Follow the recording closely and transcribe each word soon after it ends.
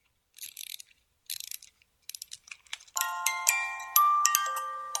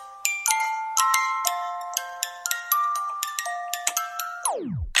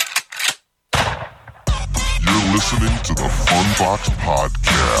listening to the Funbox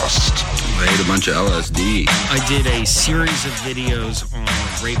Podcast. I ate a bunch of LSD. I did a series of videos on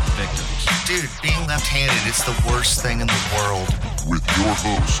rape victims. Dude, being left-handed is the worst thing in the world. With your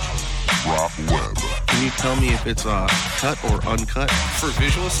host, Rob Webb. Can you tell me if it's cut or uncut? For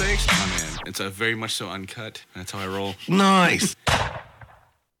visual sakes, oh man, it's a very much so uncut. That's how I roll. Nice.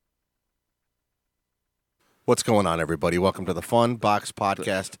 What's going on, everybody? Welcome to the Fun Box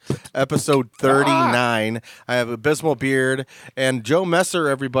Podcast, episode 39. I have Abysmal Beard and Joe Messer,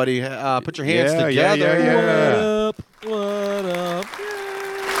 everybody. Put your hands together. Yeah. What up?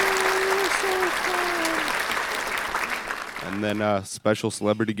 And then special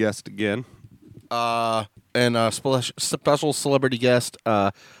celebrity guest again. And special celebrity guest,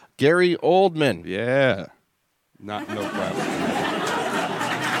 Gary Oldman. Yeah. No problem.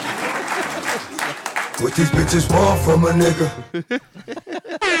 What these bitches want from a nigga.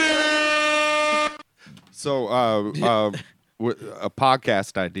 So,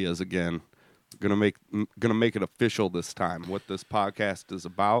 podcast ideas again. Gonna make it official this time. What this podcast is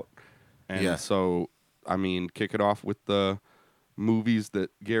about, and so I mean, kick it off with the movies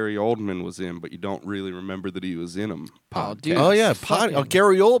that Gary Oldman was in, but you don't really remember that he was in them. Dude, Gary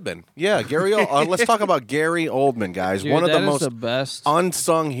Oldman. Yeah, Gary. Let's talk about Gary Oldman, guys. Dude, one of the most the best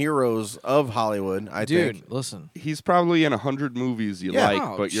unsung heroes of Hollywood. I think. Dude, listen. He's probably in 100 movies you like,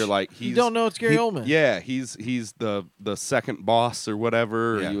 but you're like, you don't know it's Gary Oldman. Yeah, he's the second boss or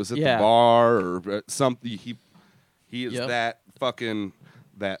whatever. Or he was at the Yeah. bar or something. He is Yep. that fucking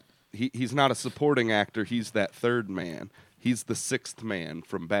that. He's not a supporting actor. He's that third man. He's the sixth man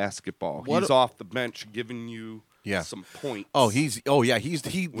from basketball. He's off the bench giving you some points.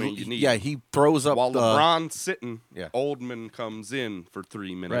 He when you need he throws up while the, LeBron's sitting. Yeah. Oldman comes in for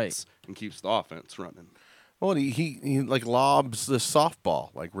 3 minutes and keeps the offense running. Well, he like lobs the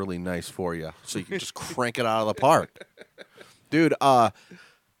softball like really nice for you, so you can just crank it out of the park, dude.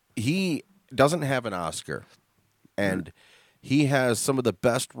 He doesn't have an Oscar, and he has some of the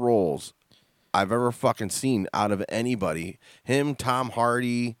best roles I've ever fucking seen out of anybody. Him, Tom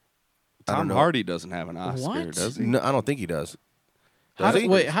Hardy. Tom Hardy doesn't have an Oscar, What? does he? No, I don't think he does. How Does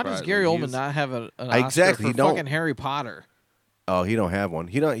he? how does Gary Oldman not have an Oscar Exactly, for he don't. fucking Harry Potter? Oh, he don't have one.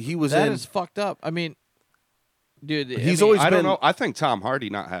 He don't. He was That in. is fucked up. I mean, dude, He's always I don't been- know. I think Tom Hardy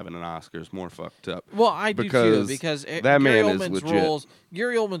not having an Oscar is more fucked up. Well, I do too, because that Gary man is Oldman's legit.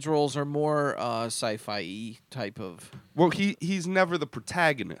 Gary Oldman's roles are more sci-fi type of. Well, he's never the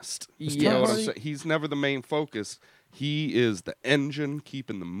protagonist. Yes. You know what I'm saying? He's never the main focus. He is the engine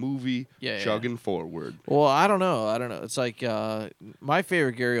keeping the movie chugging forward. Well, I don't know. It's like my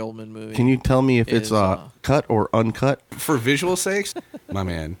favorite Gary Oldman movie. Can you tell me if it's cut or uncut? For visual sakes, my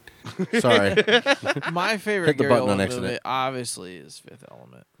man. Sorry. My favorite Hit the Gary button on Oldman accident. movie obviously is Fifth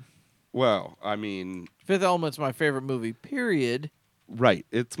Element. Well, I mean, Fifth Element's my favorite movie. Period. right?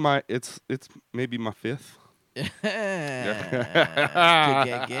 It's maybe my fifth.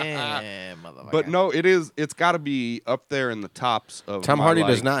 Motherfucker. But no, it's got to be up there in the tops of. Tom my, Hardy like,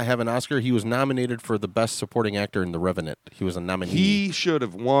 does not have an Oscar. He was nominated for the best supporting actor in The Revenant. He was a nominee. He should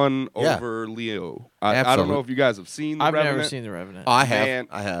have won over Leo. I don't Absolutely. know if you guys have seen The I've Revenant. never seen The Revenant. I have. Man,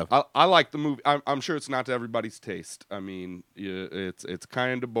 I have. I like the movie. I'm sure it's not to everybody's taste. I mean, it's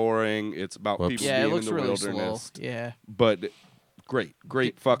kind of boring. It's about people Yeah, it being looks in the really slow. wilderness. Yeah. But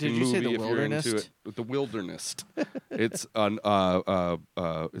great fucking did you say movie The if you're into Wilderness? it. The Wilderness. It's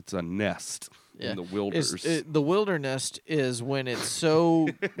it's a nest in the wilderness. The wilderness is when it's so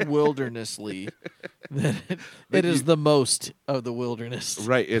wildernessly that it is the most of the wilderness.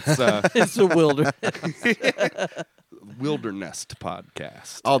 Right. It's It's a wilderness. Wilderness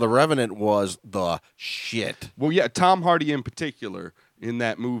podcast. Oh, The Revenant was the shit. Well, yeah, Tom Hardy in particular in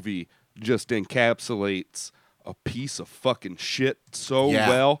that movie just encapsulates a piece of fucking shit so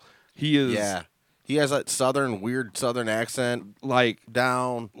well. He is He has that weird southern accent, like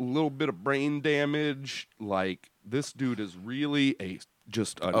down. a little bit of brain damage. Like this dude is really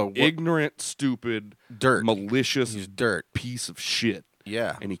just an ignorant, stupid, Dirt. malicious He's dirt. piece of shit.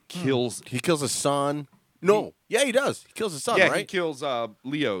 Yeah. And he kills. He kills his son. No. Yeah, he does. He kills his son, Yeah, right? he kills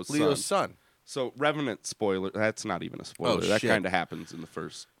Leo's son. So Revenant spoiler. That's not even a spoiler. Oh, that shit. kind of happens in the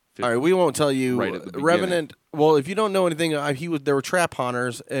first. All right, we won't tell you. Right at the beginning. Revenant. Well, if you don't know anything, there were trap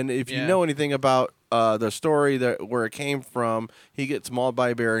hunters, and if you know anything about the story where it came from, he gets mauled by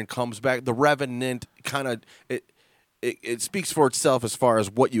a bear and comes back. The Revenant kind of it speaks for itself as far as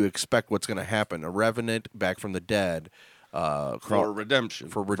what you expect what's going to happen. A Revenant back from the dead. For redemption.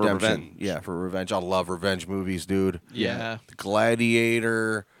 For redemption. revenge. Yeah, for revenge. I love revenge movies, dude. Yeah.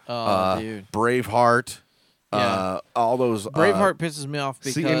 Gladiator. Oh, dude. Braveheart. All those Braveheart pisses me off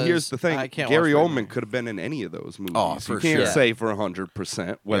because See, and here's the thing: I can't Gary watch Oldman Braveheart. could have been in any of those movies. Oh, for you can't sure. say for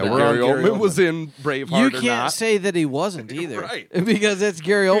 100% whether we're on Gary Gary Oldman was Oldman. in Braveheart You or can't not. say that he wasn't either, Right. Because that's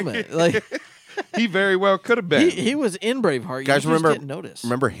Gary Oldman. Like He very well could have been. he was in Braveheart. guys you just remember didn't notice.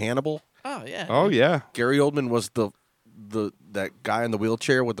 remember Hannibal? Oh yeah. Oh yeah, Gary Oldman was that guy in the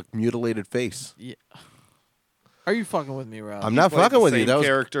wheelchair with the mutilated face. Yeah. Are you fucking with me, Rob? I'm not Played fucking the with you. same That was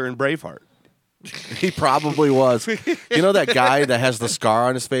character in Braveheart. he probably was. You know that guy that has the scar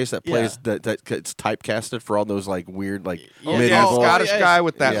on his face that plays Yeah. that gets typecasted for all those like weird like Oh, yeah, medieval. Scottish guy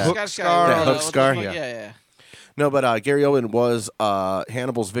with that Yeah. hook Scottish guy, scar. That what hook the scar, fuck? yeah. yeah. No, but Gary Oldman was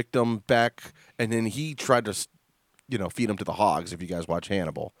Hannibal's victim back, and then he tried to, feed him to the hogs. If you guys watch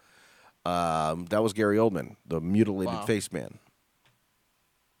Hannibal, that was Gary Oldman, the mutilated Wow. face man.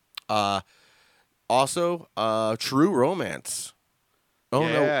 Also, True Romance. Oh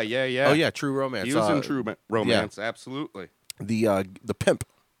no! Yeah. Oh yeah, True Romance. He was in True Romance, absolutely. The pimp.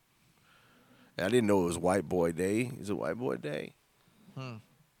 I didn't know it was White Boy Day. Is it White Boy Day?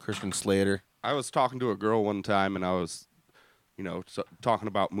 Christian Slater. I was talking to a girl one time, and I was, talking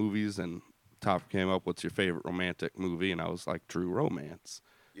about movies, and topic came up, "What's your favorite romantic movie?" And I was like, "True Romance."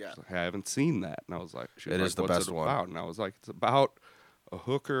 Yeah. She's like, I haven't seen that, and I was like, she was It like, is the "What's best it one." about?" And I was like, "It's about a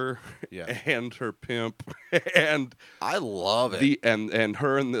hooker Yeah. and her pimp, and I love it. and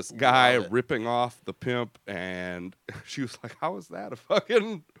her and this guy Love it. ripping off the pimp." And she was like, "How is that a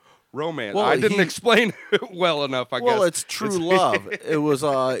fucking romance?" Well, I didn't he- explain it well enough. I guess. Well, it's true love. It was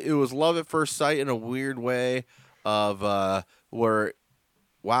love at first sight in a weird way of where,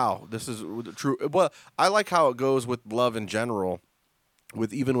 wow, this is true. Well, I like how it goes with love in general,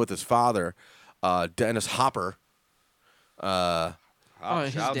 with his father, Dennis Hopper. Oh,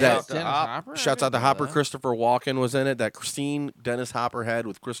 his Shouts dad, out to Dennis Hop. Hopper? I Shouts out didn't to know Hopper. that. Christopher Walken was in it. That scene Dennis Hopper had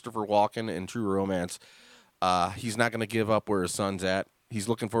with Christopher Walken in True Romance. He's not going to give up where his son's at. He's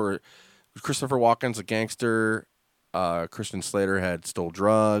looking for Christopher Walken's a gangster. Christian Slater had stole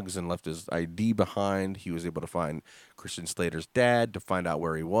drugs and left his ID behind. He was able to find Christian Slater's dad to find out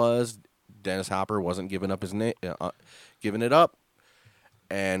where he was. Dennis Hopper wasn't giving up his name, giving it up,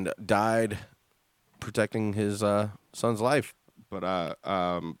 and died protecting his son's life. But I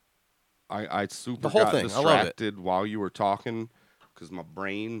super The whole got thing. I love it. distracted while you were talking because my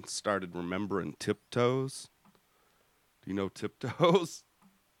brain started remembering Tiptoes. Do you know Tiptoes?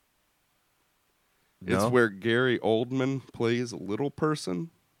 It's No? where Gary Oldman plays a little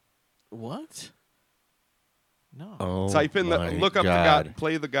person. What? No. Oh, Type in my look up God.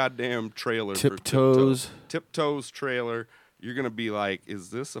 play the goddamn trailer. Tiptoes. For Tiptoes trailer. You're gonna be like,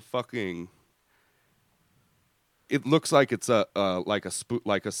 is this a fucking? It looks like it's like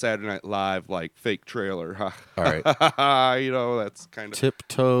a Saturday Night Live like fake trailer. Huh? All right. That's kind of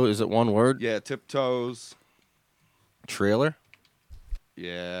Tiptoe, is it one word? yeah. Tiptoes. Trailer?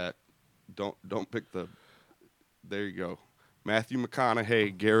 Yeah. Don't pick the. There you go. Matthew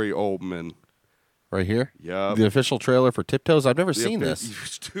McConaughey, Gary Oldman. Right here? Yup. The official trailer for Tiptoes? I've never The seen epi-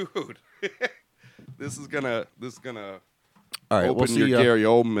 this. dude. This is gonna All right, open we'll see. your Gary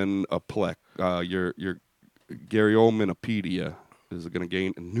Oldman your Gary Oldmanopedia is gonna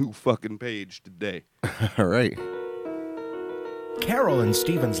gain a new fucking page today. All right. Carol and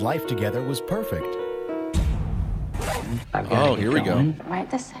Steven's life together was perfect. Oh, here we go. Right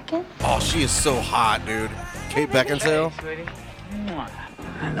this second? Oh, she is so hot, dude. Kate Beckinsale.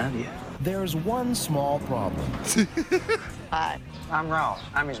 I love you. There's one small problem. Hi, I'm Ross.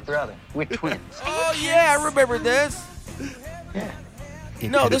 I'm his brother. We're twins. Oh, yeah, I remember this. Yeah. It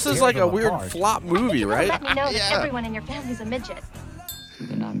No, could this is tear like a them weird apart. flop movie, right? Let me know that everyone in your family's a midget.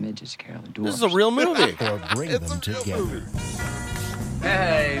 They're not midgets, Carol. They're This is a real movie. Or bring them together.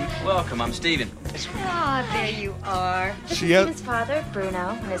 Hey, welcome. I'm Steven. Ah, there you are. This She is had- Steven's father, Bruno,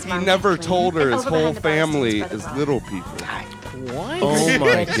 and his He mom, never Kathleen, told her and his over whole behind the bar is family Steven's is brother, little Bob. people. What? Oh, my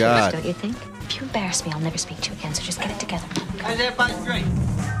Greatest God. Don't you think? If you embarrass me, I'll never speak to you again, so just get it together. How's everybody's drink?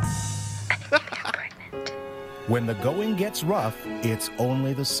 When the going gets rough, it's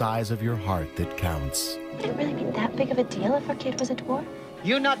only the size of your heart that counts. Would it really be that big of a deal if our kid was a dwarf?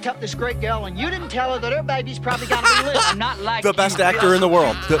 You not took this great girl, and you didn't tell her that her baby's probably gonna be little. I'm not like The best actor in the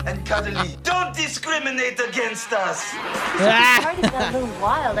world. And cuddly. Don't discriminate against us. The party's got a little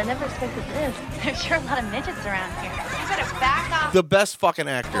wild. I never expected this. There's sure a lot of midgets around here. You better back off, The best fucking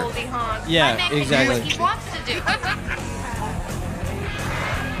actor. Goldie Hawn. Yeah, Let Nick do exactly. what he wants to do.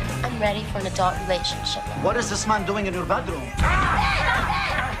 I'm ready for an adult relationship. What is this man doing in your bedroom?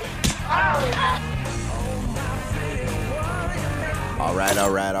 All right. A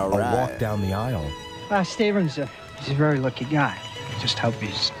walk down the aisle. Steven's he's a very lucky guy. Just hope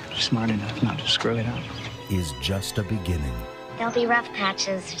he's smart enough not to screw it up. is just a beginning. There'll be rough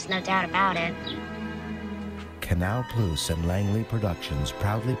patches, there's no doubt about it. Canal Plus and Langley Productions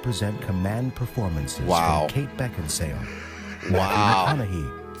proudly present command performances Wow. from Kate Beckinsale, Wow. Matthew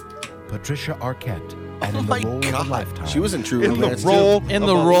McConaughey, Patricia Arquette, and in my the role of a God. lifetime. She was in True In the Romance, role too. In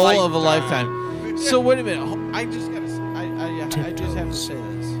the role of a lifetime. So wait a minute. I just gotta. I just have to say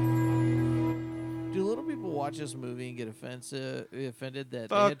this. Do little people watch this movie and get offended that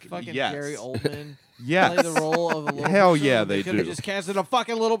they had fucking yes. Gary Oldman Yes. play the role of a little Hell person? yeah, they could have do. just casted a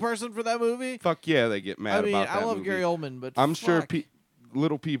fucking little person for that movie. Fuck yeah, they get mad I mean, about that I love movie. Gary Oldman, but I'm sure fuck.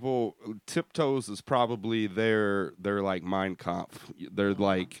 little people, Tiptoes is probably their like Mein Kampf. They're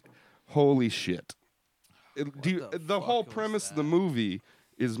like, holy shit. The whole premise of the movie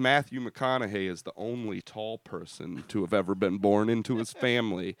is Matthew McConaughey is the only tall person to have ever been born into his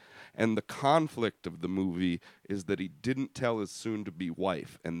family, and the conflict of the movie is that he didn't tell his soon-to-be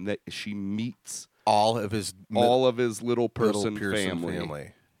wife, and that she meets all of his little person Pearson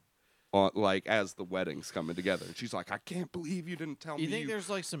family. Like as the wedding's coming together, and she's like, "I can't believe you didn't tell You me think there's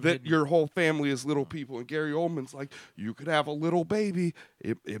like some that hidden- your whole family is little people." And Gary Oldman's like, "You could have a little baby.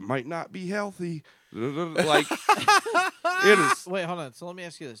 It might not be healthy." Like it is. Wait, hold on. So let me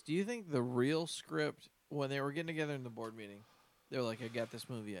ask you this: do you think the real script, when they were getting together in the board meeting, they were like, "I got this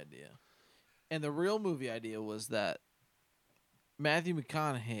movie idea," and the real movie idea was that Matthew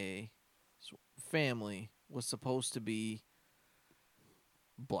McConaughey's family was supposed to be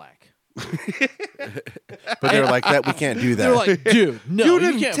black? But they're like, that we can't do that. They're like, dude, no, You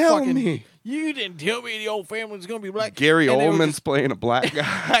didn't can't tell fucking, me. You didn't tell me the old family was gonna be black. Gary And they were Oldman's just- playing a black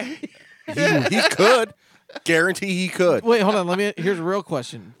guy. he could. Guarantee he could. Wait, hold on. Here's a real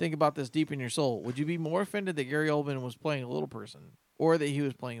question. Think about this deep in your soul. Would you be more offended that Gary Oldman was playing a little person, or that he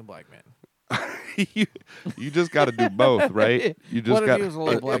was playing a black man? you just got to do both, right? You just What if got he was a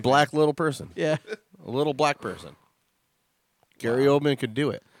little A black little person. Yeah. A little black person. Gary Oldman could do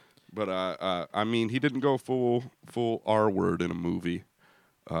it. But I mean, he didn't go full R word in a movie,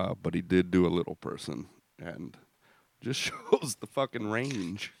 but he did do a little person, and just shows the fucking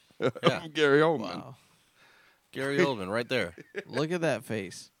range of Gary Oldman. Wow. Gary Oldman, right there. Look at that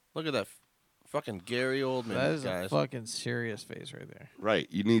face. Look at that fucking Gary Oldman, That is guys. a fucking serious face right there. Right,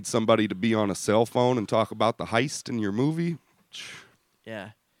 you need somebody to be on a cell phone and talk about the heist in your movie.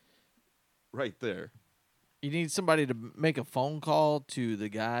 Yeah. Right there. You need somebody to make a phone call to the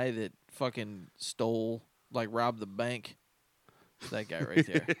guy that fucking robbed the bank. That guy right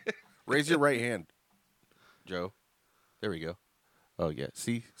there. Raise your right hand, Joe. There we go. Oh yeah.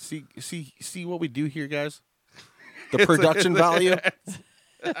 See what we do here, guys. The production value.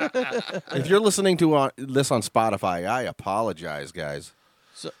 If you're listening to this on Spotify, I apologize, guys.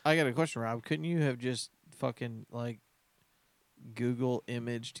 So I got a question, Rob. Couldn't you have just fucking like Google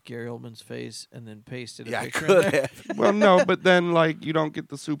imaged Gary Oldman's face and then pasted a Yeah, I picture could in there? have. Well, no, but then like you don't get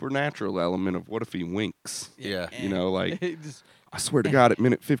the supernatural element of what if he winks? Yeah. You know, like Just- I swear to God, at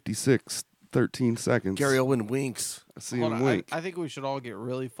minute 56, 13 seconds, Gary Oldman winks. I see Hold him on, wink. I think we should all get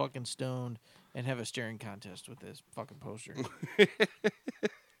really fucking stoned and have a staring contest with this fucking poster.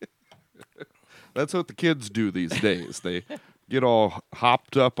 That's what the kids do these days. They get all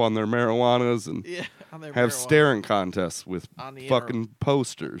hopped up on their marijuanas and Yeah, on their have marijuana. staring contests with On the fucking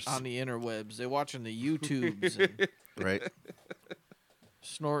posters. On the interwebs. They watching the YouTubes and Right.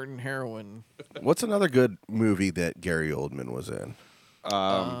 snorting heroin. What's another good movie that Gary Oldman was in?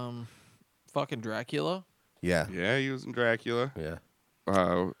 Fucking Dracula. Yeah. Yeah, he was in Dracula. Yeah.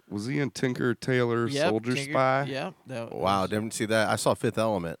 Was he in Tinker Tailor Yep, Soldier Tinker- Spy? Yep. that Wow, was- didn't see that. I saw Fifth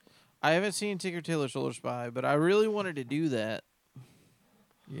Element. I haven't seen Tinker Tailor Soldier Spy, but I really wanted to do that.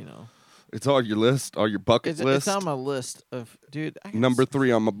 You know, It's on your list, on your bucket it's list. on my list of dude. I gotta Number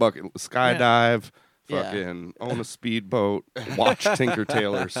 3 on my bucket: skydive, Yeah. fucking own a speedboat, watch Tinker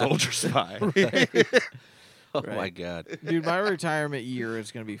Tailor Soldier Spy. Oh my God. Dude, my retirement year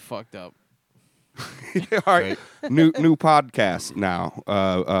is gonna be fucked up. All right, new podcast now.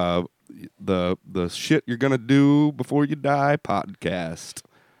 The shit you're gonna do before you die podcast,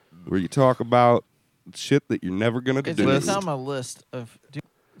 where you talk about shit that you're never gonna do. It's on my list of. Dude,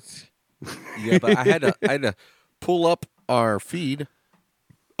 Yeah, but I had to pull up our feed.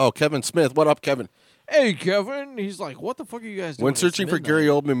 Oh, Kevin Smith. What up, Kevin? hey, Kevin. He's like, what the fuck are you guys doing? When It's searching for midnight." Gary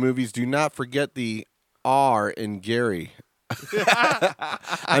Oldman movies, do not forget the R in Gary.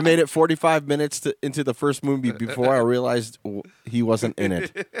 I made it 45 minutes into the first movie before I realized he wasn't in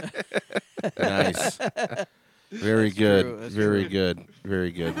it. Nice. Very That's good. true, that's Very true. good.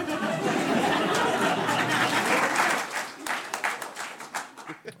 Very good.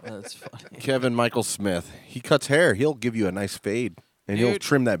 That's funny. Kevin Michael Smith. He cuts hair. He'll give you a nice fade. And he'll Dude.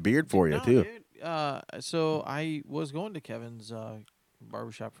 trim that beard for you, No, too. dude, So I was going to Kevin's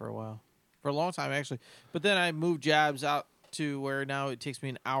barbershop for a long time actually, but then I moved jobs out to where now it takes me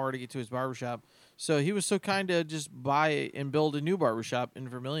an hour to get to his barbershop. So he was so kind to just buy and build a new barbershop in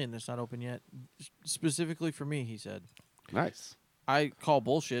Vermilion that's not open yet, specifically for me. He said, "Nice." I call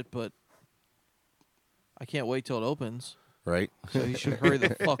bullshit, but I can't wait till it opens. Right. So he should hurry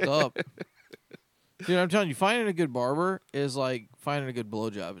the fuck up. Dude, I'm telling you, finding a good barber is like finding a good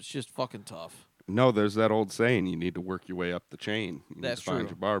blowjob. It's just fucking tough. No, there's that old saying: you need to work your way up the chain. You That's need to find true.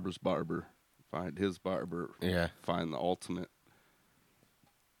 your barber's barber, find his barber. Yeah. Find the ultimate.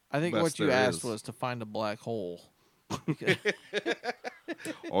 I think best what you there asked is. was to find a black hole.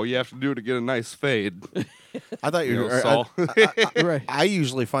 All you have to do to get a nice fade. I thought you You know, were. Saul. Right. I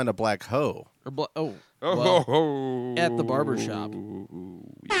usually find a black hoe. Or well, Oh, at the barber shop.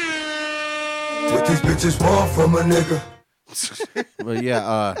 What these bitches want from a nigga? But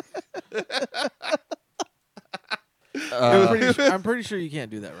yeah, I'm pretty sure you can't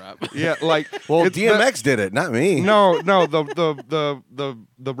do that, Rob. Yeah, like well, it's DMX did it, not me. No,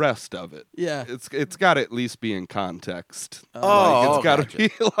 the rest of it. Yeah. It's got to at least be in context. Oh, it's got to gotcha. be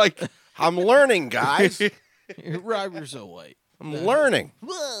like I'm learning, guys. Rob, you're so white. I'm learning.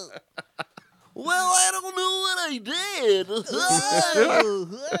 Well, I don't know what I did.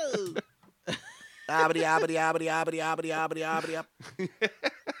 Abity, abity, abity, abity, abity, abity, abity, up.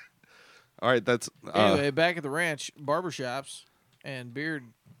 All right, that's Anyway, back at the ranch, barbershops and beard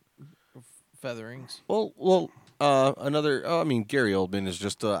featherings. Well, another. I mean, Gary Oldman is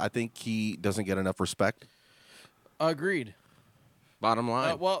just. I think he doesn't get enough respect. Agreed. Bottom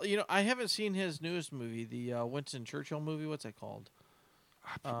line. Well, I haven't seen his newest movie, the Winston Churchill movie. What's that called?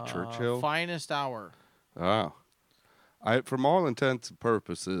 Churchill? Finest Hour. Oh. From all intents and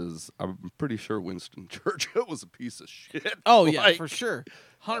purposes, I'm pretty sure Winston Churchill was a piece of shit. Oh yeah, Like, for sure,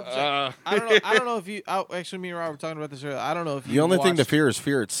 100%. I don't know if you. Actually, me and Rob were talking about this earlier. I don't know if you. The only thing to watched- fear is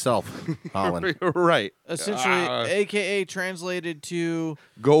fear itself, Holland. Right. Essentially, AKA translated to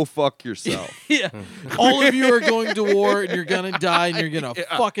Go fuck yourself. yeah, all of you are going to war and you're gonna die and you're gonna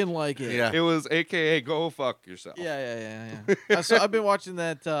fucking like it. Yeah. It was AKA go fuck yourself. Yeah. So I've been watching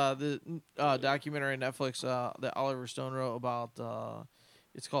that the documentary on Netflix that Oliver Stone wrote about.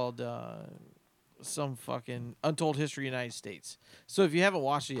 It's called some fucking Untold History of the United States. So if you haven't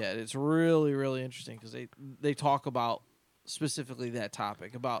watched it yet, it's really really interesting because they talk about specifically that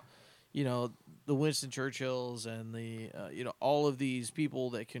topic about the Winston Churchills and the all of these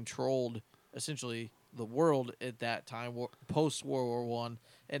people that controlled essentially the world at that time, post World War I,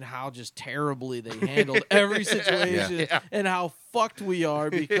 and how just terribly they handled every situation, and how fucked we are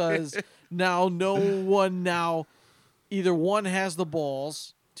because now no one either one has the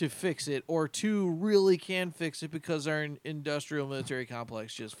balls to fix it, or two really can fix it because our industrial military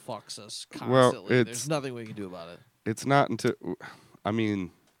complex just fucks us constantly. There's nothing we can do about it. It's not until, I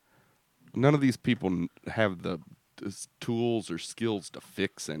mean, none of these people have the tools or skills to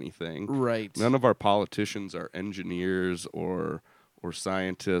fix anything. Right. None of our politicians are engineers or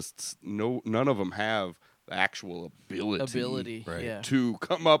scientists. None of them have the actual ability yeah. to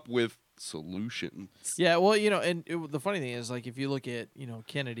come up with solutions. Yeah, well, and the funny thing is, like, if you look at,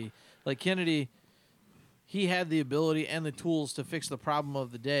 Kennedy, he had the ability and the tools to fix the problem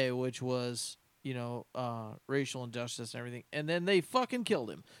of the day, which was, racial injustice and everything, and then they fucking killed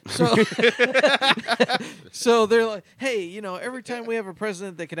him. So, so they're like, hey, every time we have a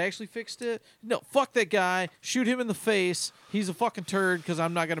president that could actually fix it, no, fuck that guy, shoot him in the face. He's a fucking turd because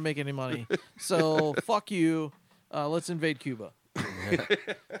I'm not gonna make any money. So fuck you. Let's invade Cuba.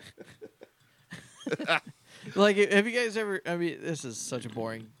 Like, have you guys ever? I mean, this is such a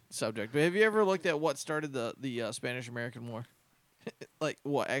boring subject, but have you ever looked at what started the Spanish-American War? Like,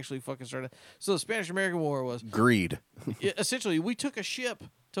 what actually fucking started? So the Spanish-American War was greed. Essentially, we took a ship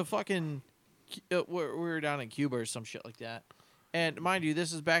to fucking. We were down in Cuba or some shit like that, and mind you,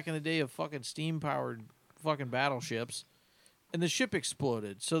 this is back in the day of fucking steam-powered fucking battleships, and the ship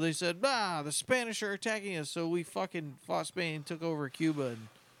exploded. So they said, the Spanish are attacking us. So we fucking fought Spain, took over Cuba and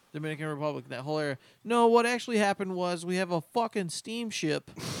Dominican Republic, and that whole area. No, what actually happened was we have a fucking steamship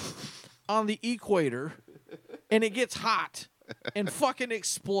on the equator, and it gets hot and fucking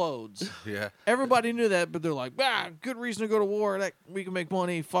explodes. Yeah. Everybody knew that, but they're like, good reason to go to war. Like, we can make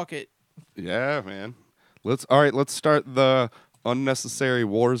money. Fuck it. Yeah, man. Let's start the Unnecessary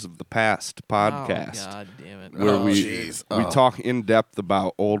Wars of the Past podcast. Oh, God damn it. Where we talk in depth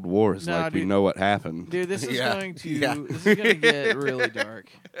about old wars, like we know what happened. Dude, this is going to get really dark.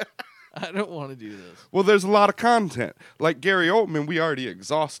 I don't want to do this. Well, there's a lot of content. Like Gary Oldman, we already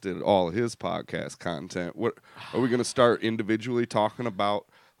exhausted all of his podcast content. What are we going to start individually talking about?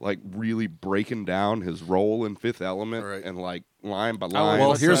 like really breaking down his role in Fifth Element and like line by would line.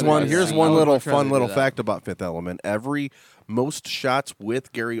 Well, here's one little much rather fun do little that. fact about Fifth Element. Most shots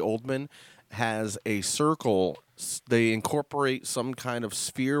with Gary Oldman has a circle. They incorporate some kind of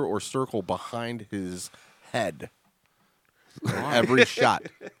sphere or circle behind his head. Every shot.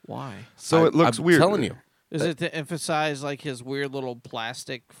 Why? So it looks I'm weird. telling you. Is it to emphasize like his weird little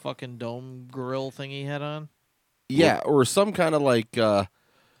plastic fucking dome grill thing he had on? Yeah, or some kind of like Gary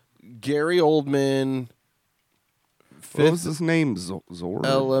Oldman. What was his name? Zorg?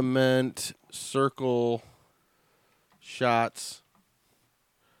 Element circle shots.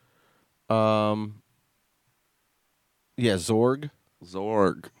 Yeah, Zorg.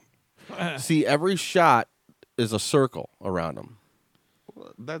 Zorg. See, every shot is a circle around him.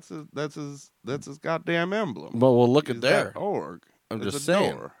 That's his goddamn emblem. Well, we'll look Is at there. that org. I'm It's just a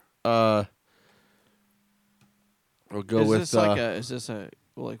saying. door. We'll go Is with. this like a? Is this a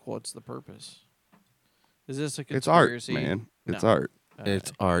like? What's the purpose? Is this a It's art, conspiracy? man. It's No. art.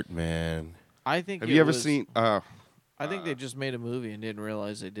 It's art, man. I think. Have it you ever was- seen? I think they just made a movie and didn't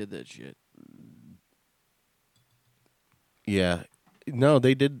realize they did that shit. Yeah. No,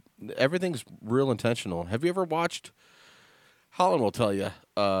 they did. Everything's real intentional. Have you ever watched? Holland will tell you.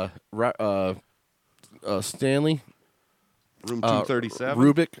 Stanley. Room 237.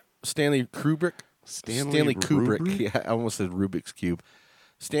 Rubik. Stanley Kubrick. Stanley Kubrick. Kubrick? Yeah, I almost said Rubik's Cube.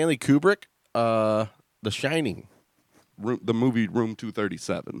 Stanley Kubrick. The Shining. The movie Room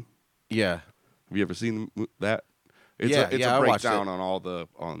 237. Yeah. Have you ever seen that? It's Yeah, a, it's yeah, a I watched breakdown it. on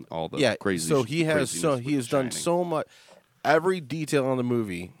all the Yeah. crazy. So he has. So craziness he has with done Shining. so much. Every detail on the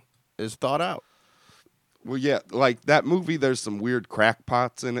movie is thought out. Well, yeah, like that movie. There's some weird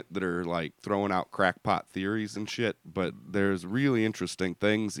crackpots in it that are like throwing out crackpot theories and shit. But there's really interesting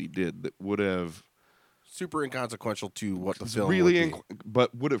things he did that would have Super inconsequential to what the film really, would be.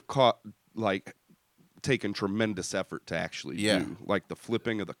 but would have taken tremendous effort to actually do, like the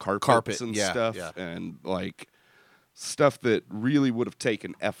flipping of the carpets and yeah, stuff, yeah. and like stuff that really would have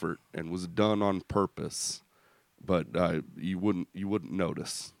taken effort and was done on purpose, but you wouldn't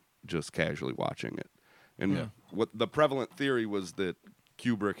notice just casually watching it. And what the prevalent theory was that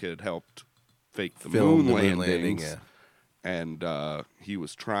Kubrick had helped fake the Film moon the moon landings, landing, and he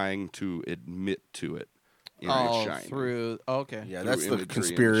was trying to admit to it. In Oh, Shining. through okay. Yeah, Through that's the imagery in The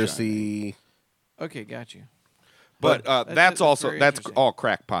conspiracy. Okay, got you. But that's very that's interesting. all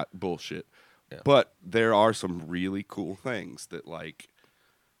crackpot bullshit. But there are some really cool things that like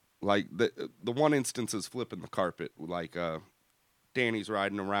the one instance is flipping the carpet. Like Danny's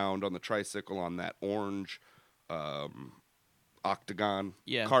riding around on the tricycle on that orange octagon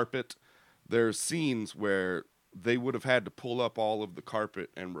carpet. There's scenes where they would have had to pull up all of the carpet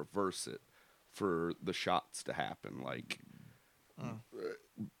and reverse it for the shots to happen. Like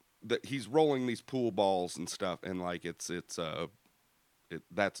that he's rolling these pool balls and stuff, and like that's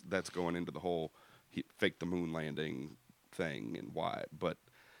going into the whole fake the moon landing thing and why. But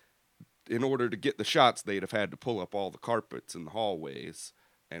in order to get the shots, they'd have had to pull up all the carpets in the hallways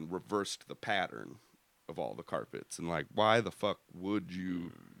and reversed the pattern of all the carpets. And like, why the fuck would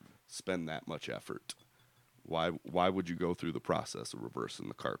you spend that much effort? Why would you go through the process of reversing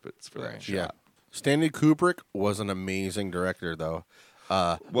the carpets for that shot? Yeah. Stanley Kubrick was an amazing director, though.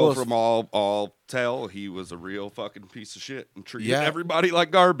 Well, from all tell, he was a real fucking piece of shit and treated Yeah. everybody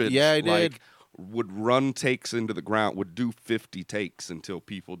like garbage. Yeah, he did. Like, would run takes into the ground, would do 50 takes until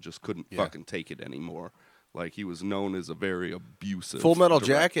people just couldn't fucking take it anymore. Like, he was known as a very abusive Full Metal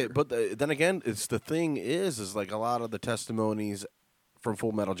director. Jacket, but then again, it's the thing is like a lot of the testimonies from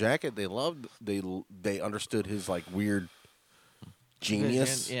Full Metal Jacket, they understood his like weird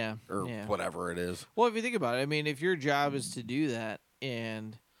genius, Vision, or yeah. whatever it is. Well, if you think about it, I mean, if your job is to do that,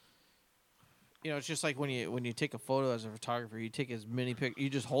 and you know, it's just like when you take a photo as a photographer, you take as many you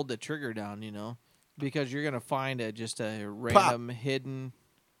just hold the trigger down, you know, because you're gonna find just a random hidden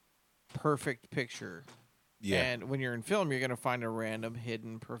perfect picture. Yeah. And when you're in film, you're gonna find a random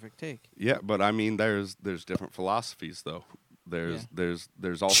hidden perfect take. Yeah, but I mean, there's different philosophies though. There's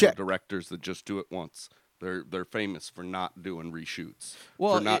also Check. directors that just do it once. They're famous for not doing reshoots,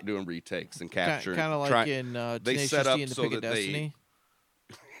 Well, for not doing retakes and capturing. Kind of like in they Tenacious set up D and the so Pick of that Destiny.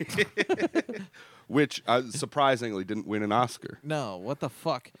 which surprisingly didn't win an Oscar. No, what the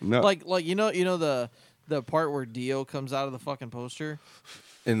fuck? No. Like you know the part where Dio comes out of the fucking poster.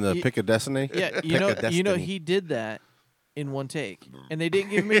 In the Pick of Destiny, Yeah, Pick of Destiny. he did that in one take, and they didn't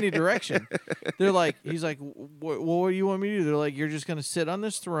give him any direction. They're like, he's like, what do you want me to do? They're like, you're just gonna sit on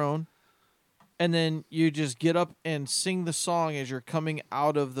this throne, and then you just get up and sing the song as you're coming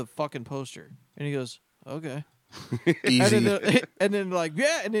out of the fucking poster. And he goes, okay. Easy. And then like,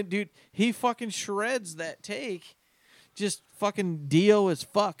 yeah, and then dude, he fucking shreds that take, just fucking Dio as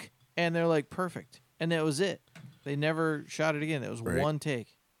fuck, and they're like perfect, and that was it. They never shot it again. It was one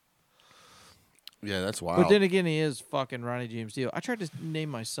take. Yeah, that's wild. But then again, he is fucking Ronnie James Dio. I tried to name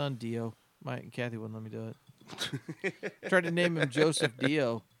my son Dio. Mike and Kathy wouldn't let me do it. Tried to name him Joseph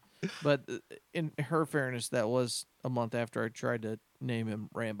Dio, but in her fairness, that was a month after I tried to name him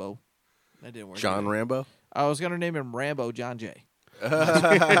Rambo. That didn't work. John Rambo? I was going to name him Rambo John J.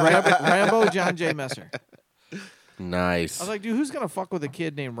 Rambo John J. Messer. Nice. I was like, dude, who's going to fuck with a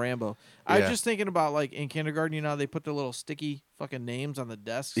kid named Rambo? I was just thinking about, like, in kindergarten, you know, they put their little sticky fucking names on the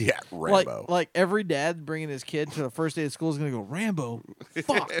desks. Yeah, Rambo. Like every dad bringing his kid to the first day of school is going to go, Rambo,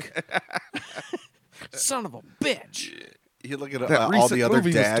 fuck. Son of a bitch. You look at all the other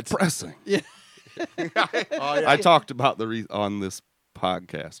dads. Depressing. Yeah. I talked about on this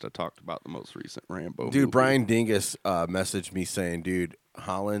podcast. I talked about the most recent Rambo. Dude, movie. Brian Dingus messaged me saying, dude,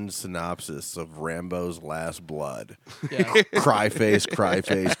 Holland's synopsis of Rambo's Last Blood. Yeah. Cry face, cry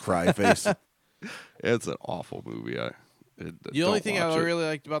face, cry face. It's an awful movie. The only thing I really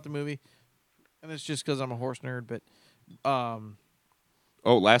liked about the movie, and it's just because I'm a horse nerd, but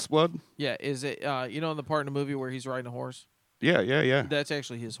Last Blood? yeah, is it you know in the part in the movie where he's riding a horse? Yeah. That's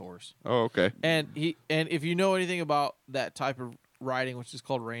actually his horse. Oh, okay. And if you know anything about that type of riding, which is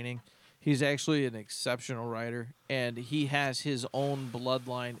called reining, he's actually an exceptional rider, and he has his own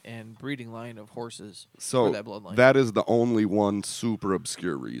bloodline and breeding line of horses for that bloodline. That is the only one super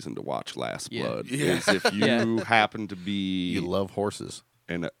obscure reason to watch Last Blood. Is if you happen to be you love horses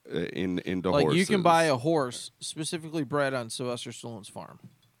and into like horses. you can buy a horse specifically bred on Sylvester Stallone's farm.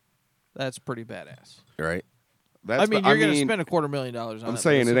 That's pretty badass, right? You're going to spend $250,000 on it. I'm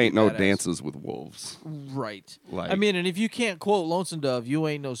saying it ain't no Dances with Wolves. Right. Like, and if you can't quote Lonesome Dove, you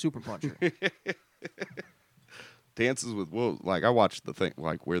ain't no super puncher. Dances with Wolves. Like, I watched the thing,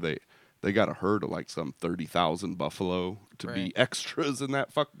 like, where they got a herd of, like, some 30,000 buffalo to be extras in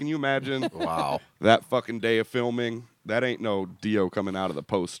that fucking, can you imagine? Wow. That fucking day of filming, that ain't no Dio coming out of the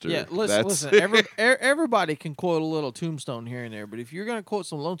poster. Yeah, listen everybody can quote a little Tombstone here and there, but if you're going to quote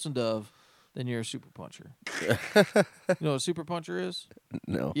some Lonesome Dove, then you're a super puncher. You know what a super puncher is?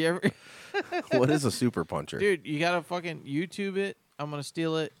 No. You ever... What is a super puncher? Dude, you got to fucking YouTube it. I'm going to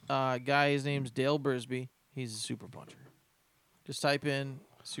steal it. Guy, his name's Dale Brisby. He's a super puncher. Just type in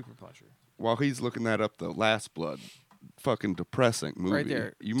super puncher. While he's looking that up, the Last Blood, fucking depressing movie. Right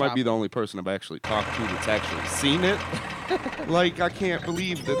there. You might be the only person I've actually talked to that's actually seen it. Like, I can't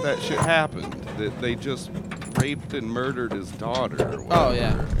believe that shit happened. That they just raped and murdered his daughter. Or whatever. Oh,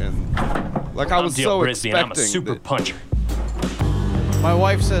 yeah. And, like, I was so expecting. I'm a super puncher. My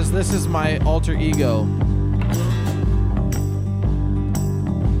wife says this is my alter ego.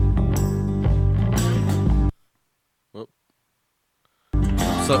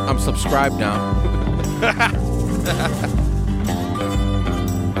 So I'm subscribed now.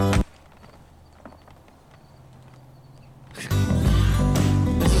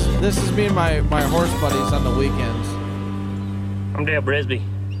 This is me and my horse buddies on the weekends. I'm Dale Brisby,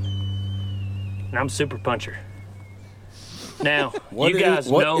 and I'm a super puncher. Now, you guys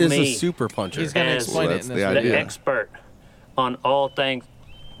know me. What is me a super puncher? He's going to explain it in this the expert on all things.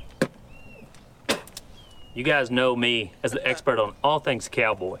 You guys know me as the expert on all things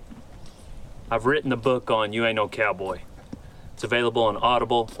cowboy. I've written the book on You Ain't No Cowboy. It's available on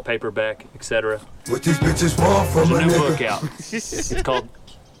Audible, paperback, etc. What these bitches want from There's a a new nigga? book out. It's called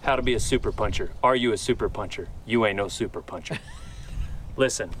How to Be a Super Puncher. Are you a super puncher? You ain't no super puncher.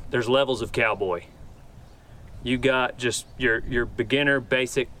 Listen, there's levels of cowboy. You got just your beginner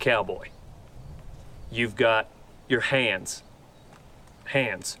basic cowboy. You've got your hands.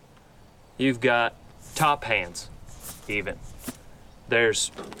 You've got top hands, even.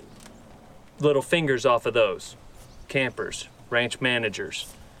 There's little fingers off of those. Campers, ranch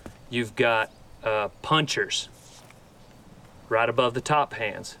managers. You've got punchers right above the top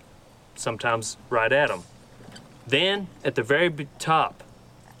hands, sometimes right at them. Then, at the very top,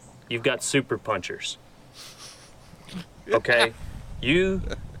 you've got super punchers. Okay? You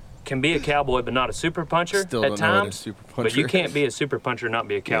can be a cowboy but not a super puncher Still at don't know what a times, super but puncher you can't be a super puncher and not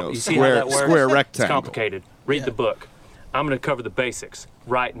be a cowboy. You see square- how that works? square It's rectangle. complicated. Read the book. I'm going to cover the basics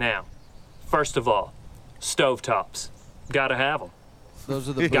right now. First of all, stovetops. Gotta have them. Those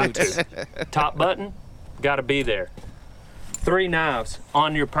are the Got boots. to. Top button, gotta be there. 3 knives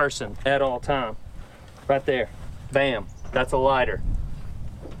on your person at all time. Right there. Bam. That's a lighter.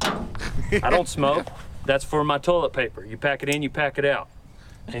 I don't smoke. That's for my toilet paper. You pack it in, you pack it out.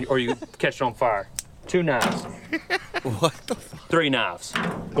 Or you catch it on fire. 2 knives. What the fuck? 3 knives.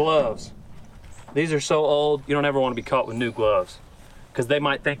 Gloves. These are so old, you don't ever want to be caught with new gloves. Because they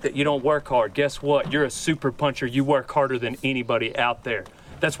might think that you don't work hard. Guess what? You're a super puncher. You work harder than anybody out there.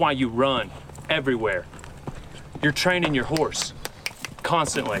 That's why you run everywhere. You're training your horse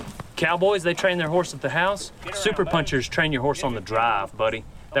constantly. Cowboys, they train their horse at the house. Super punchers train your horse on the drive, buddy.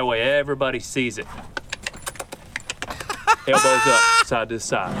 That way everybody sees it. Elbows up, side to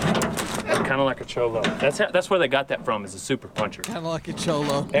side. Kind of like a cholo. That's where they got that from, is a super puncher. Kind of like a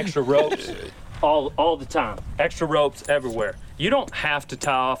cholo. Extra ropes all the time. Extra ropes everywhere. You don't have to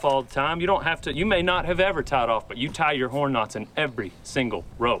tie off all the time. You don't have to. You may not have ever tied off, but you tie your horn knots in every single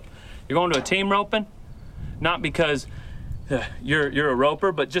rope. You're going to a team roping, not because you're a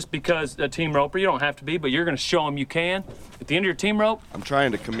roper, but just because a team roper. You don't have to be, but you're going to show them you can. At the end of your team rope, I'm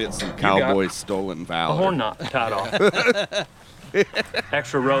trying to commit some cowboy stolen valor. a horn knot tied off.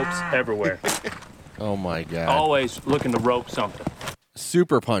 Extra ropes everywhere. Oh my God. Always looking to rope something.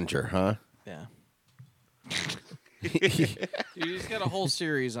 Super puncher, huh? Yeah. Dude, he's got a whole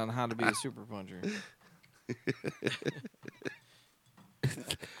series on how to be a super puncher.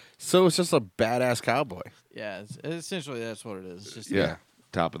 So it's just a badass cowboy. Yeah, essentially that's what it is. It's just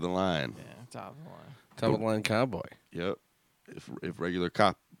top of the line. Yeah, top of the line. Top of the line cowboy. Yep. If regular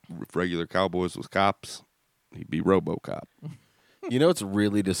cowboys was cops, he'd be RoboCop. You know what's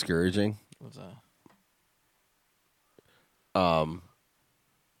really discouraging? What's that?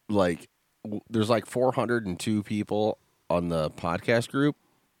 There's like 402 people on the podcast group.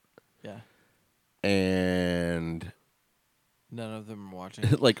 Yeah. And none of them are watching.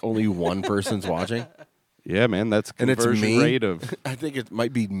 like only one person's watching. Yeah, man, that's conversion and it's me. rate of. I think it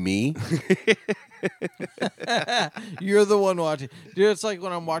might be me. You're the one watching. Dude, it's like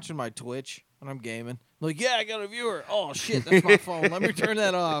when I'm watching my Twitch when I'm gaming. I'm like, yeah, I got a viewer. Oh shit, that's my phone. Let me turn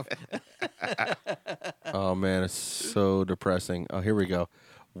that off. Oh man, it's so depressing. Oh, here we go.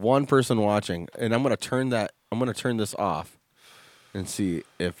 One person watching, and I'm gonna turn this off and see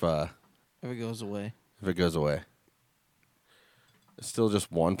if it goes away. If it goes away. It's still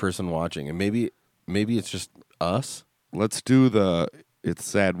just one person watching, and maybe it's just us. Let's do the "It's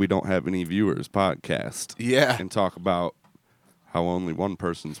Sad We Don't Have Any Viewers" podcast. Yeah. And talk about how only one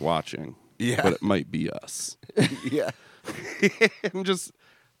person's watching. Yeah. But it might be us. Yeah. And just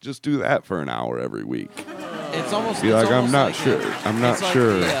do that for an hour every week. It's almost be like, almost I'm not like sure. I'm not like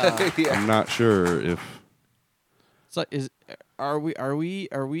sure. the, I'm not sure if. It's like are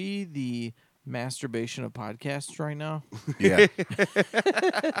we the masturbation of podcasts right now? Yeah.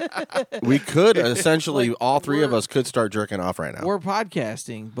 We could essentially Like, all three of us could start jerking off right now. We're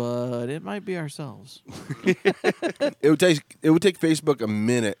podcasting, but it might be ourselves. It would take Facebook a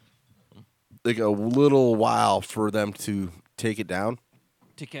minute, like a little while for them to take it down.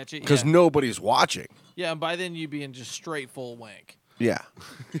 To catch it, because nobody's watching. Yeah, and by then you'd be in just straight full wank. Yeah,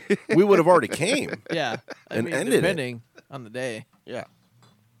 we would have already came. Yeah, and ended depending on the day. Yeah.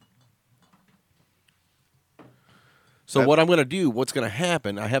 So what I'm going to do, what's going to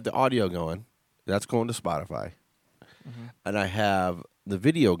happen, I have the audio going. That's going to Spotify. Mm-hmm. And I have the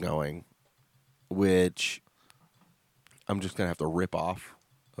video going, which I'm just going to have to rip off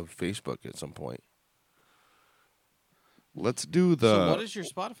of Facebook at some point. Let's do the... So what is your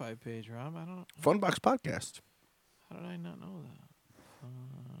Spotify page, Rob? I don't know. Funbox Podcast. How did I not know that?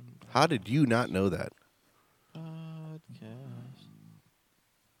 How did you not know that? Podcast.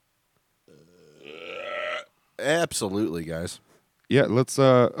 Absolutely, guys. Yeah, let's do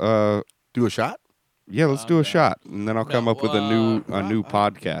a shot. Yeah, let's do a shot, and then I'll come up with a new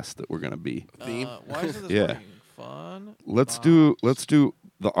podcast that we're gonna be. Theme. Why isn't this Yeah. working? Fun. Let's do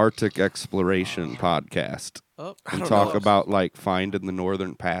the Arctic exploration podcast Oh. I and don't talk know. about like finding the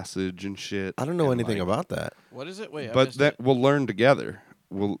Northern Passage and shit. I don't know and, anything like, about that. What is it? Wait, I but missed that it. we'll learn together.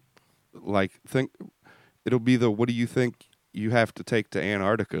 We'll think it'll be the "What do you think you have to take to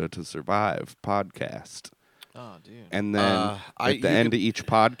Antarctica to survive" podcast. Oh, dude. And then at the end of each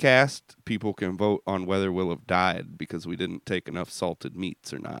podcast, people can vote on whether we'll have died because we didn't take enough salted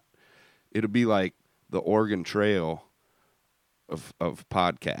meats or not. It'll be like the Oregon Trail of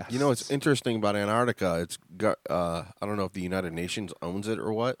podcasts. You know what's interesting about Antarctica? It's got I don't know if the United Nations owns it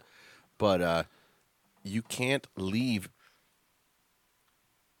or what, but you can't leave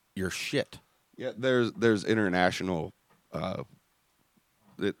your shit. Yeah, there's international.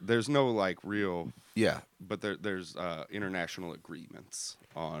 There's no like real. Yeah, but there's international agreements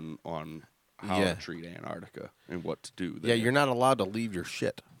on how to treat Antarctica and what to do there. Yeah, you're not allowed to leave your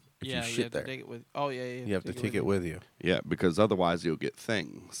shit if Yeah, you you shit have there. to take it with. Oh yeah, yeah. You have to take it with you. Yeah, because otherwise you'll get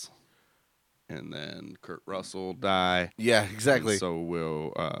things, and then Kurt Russell will die. Yeah, exactly. And so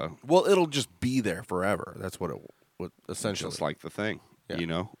will well, it'll just be there forever. That's what it would essentially. just like the thing, Yeah. you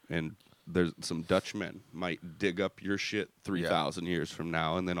know, and there's some Dutchmen might dig up your shit 3,000 years from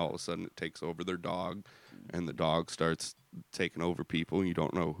now, and then all of a sudden it takes over their dog, and the dog starts taking over people, and you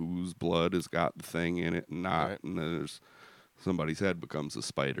don't know whose blood has got the thing in it and not, and then there's somebody's head becomes a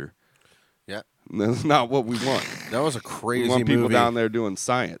spider. Yeah. And that's not what we want. That was a crazy We want people movie. down there doing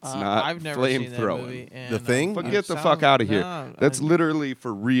science, not I've never seen that flamethrowing. movie, and, The Thing? Forget the sounds- fuck out of here. no, That's I- literally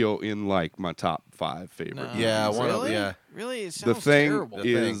for real in like my top 5 favorite. No. Yeah, movies. one of Really? yeah. Really? It The sounds Thing terrible. The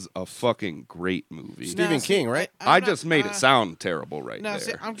Thing. is a fucking great movie. Stephen King, right? I just made it sound terrible right No, there.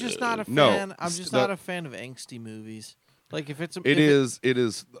 see, I'm just not a fan. No, I'm just not a fan of angsty movies. Like if it's a, It if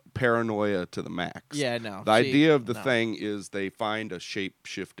is paranoia to the max. Yeah, no. The See, idea of the no. Thing is they find a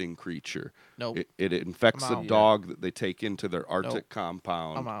shape-shifting creature. Nope. It infects I'm a out. dog that they take into their Arctic Nope.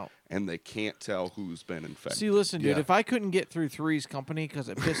 compound. I'm out. And they can't tell who's been infected. See, listen, dude. Yeah. If I couldn't get through Three's Company because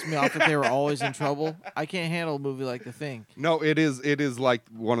it pissed me off that they were always in trouble, I can't handle a movie like The Thing. No, it is like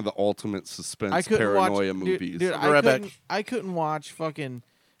one of the ultimate suspense I couldn't paranoia watch, movies. Dude, Right back. I couldn't watch fucking.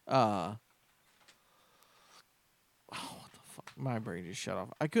 What the fuck? My brain just shut off.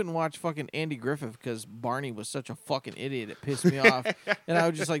 I couldn't watch fucking Andy Griffith because Barney was such a fucking idiot. It pissed me off, and I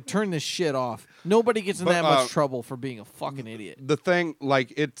would just like turn this shit off. Nobody gets in But, that much trouble for being a fucking idiot. The Thing,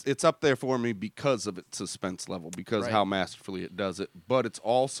 like it's up there for me because of its suspense level, because Right. how masterfully it does it. But it's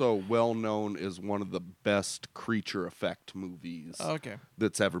also well known as one of the best creature effect movies Okay.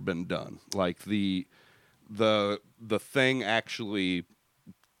 that's ever been done. Like the Thing actually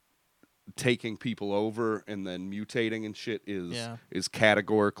taking people over and then mutating and shit is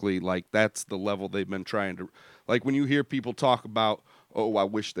categorically like that's the level they've been trying to, like when you hear people talk about, oh, I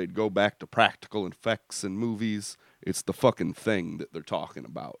wish they'd go back to practical effects in movies, it's the fucking Thing that they're talking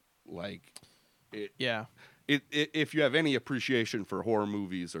about. Like it, Yeah. if you have any appreciation for horror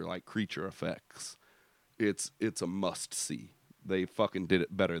movies or like creature effects, it's a must see. They fucking did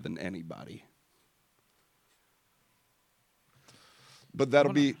it better than anybody. But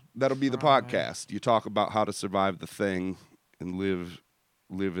that'll be the podcast. You talk about how to survive the Thing and live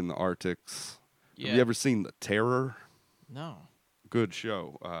in the Arctics. Have Yeah. you ever seen The Terror? No. Good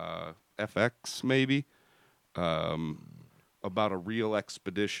show. FX maybe. About a real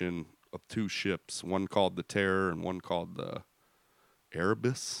expedition of 2 ships, one called the Terror and one called the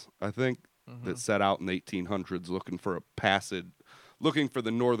Erebus, I think, that set out in the 1800s looking for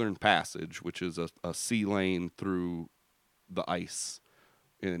the Northern Passage, which is a sea lane through the ice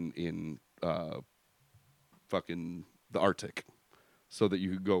in fucking the Arctic, so that you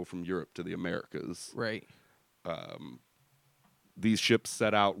could go from Europe to the Americas. Right. These ships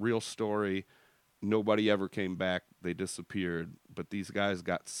set out, real story. Nobody ever came back. They disappeared. But these guys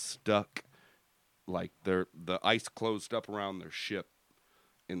got stuck. Like the ice closed up around their ship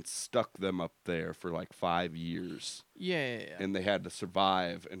and stuck them up there for like 5 years. Yeah. And they had to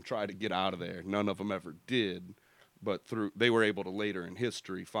survive and try to get out of there. None of them ever did. But they were able to later in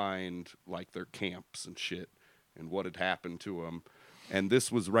history find like their camps and shit and what had happened to them. And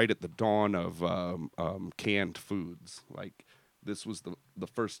this was right at the dawn of canned foods. Like this was the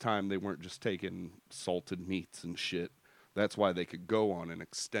first time they weren't just taking salted meats and shit. That's why they could go on an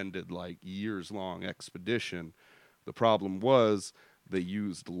extended like years-long expedition. The problem was they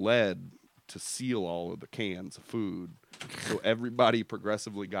used lead to seal all of the cans of food. So everybody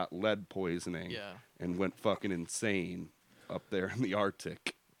progressively got lead poisoning and went fucking insane up there in the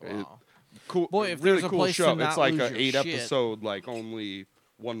Arctic. Wow. Cool. Boy, if really there's a cool place to show. not It's like lose an your 8 shit. episode, like only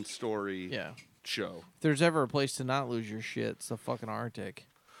one story show. If there's ever a place to not lose your shit, it's the fucking Arctic.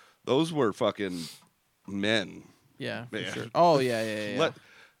 Those were fucking men. Yeah, for Man. sure. Oh, yeah.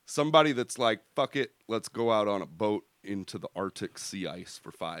 Somebody that's like, fuck it, let's go out on a boat into the Arctic sea ice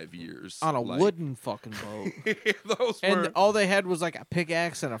for 5 years. On a Like, wooden fucking boat. those and were, all they had was like a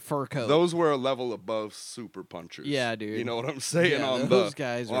pickaxe and a fur coat. those were a level above super punchers. Yeah, dude. You know what I'm saying? Yeah, on those the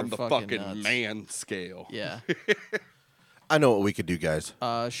guys on are the fucking nuts. man scale. Yeah. I know what we could do, guys.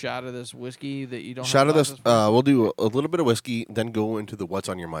 Shot of this whiskey that you don't Shot have of this. glasses for? We'll do a little bit of whiskey, then go into the What's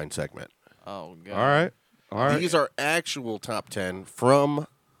on Your Mind segment. Oh, God. All right. These are actual top 10 from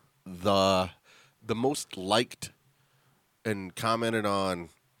the most liked and commented on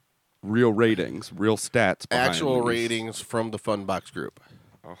Real ratings, real stats. behind actual these. ratings from the Funbox group.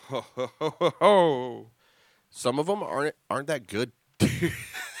 Oh. Some of them aren't that good.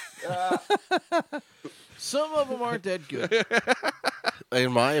 Some of them aren't that good.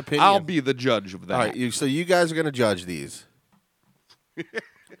 In my opinion. I'll be the judge of that. All right, so you guys are going to judge these.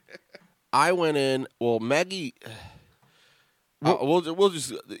 I went in. Well, Maggie. We'll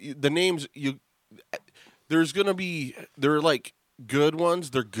just the names. They're like good ones.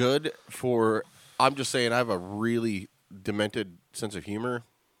 They're good for. I'm just saying. I have a really demented sense of humor.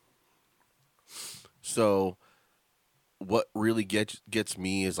 So what really gets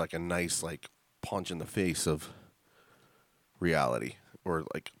me is like a nice like punch in the face of reality, or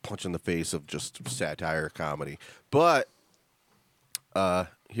like punch in the face of just satire comedy. But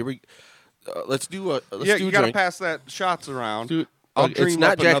here we let's do a let's do you a gotta drink. pass that shots around. Dude, I'll it's dream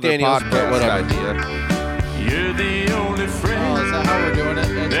not up Jack another Daniels, but podcast whatever. idea. You're the only friend Oh, is that how we're doing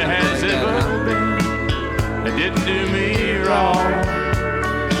it? that has ever been. That didn't do me wrong.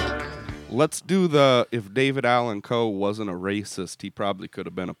 Let's do if David Allan Coe wasn't a racist, he probably could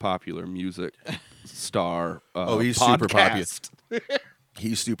have been a popular music star. He's super popular.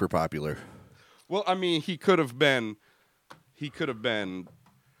 He's super popular. Well, I mean, he could have been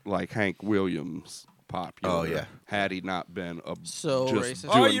like Hank Williams popular. Oh, yeah. Had he not been a So just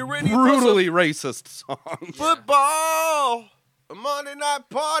racist. doing Are you ready for brutally racist songs. Football, Monday Night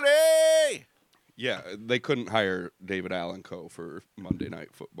Party. Yeah, they couldn't hire David Allan Coe for Monday Night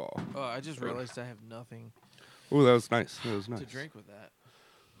Football. Oh, I just realized I have nothing Oh, that was nice. That was nice. to drink with that.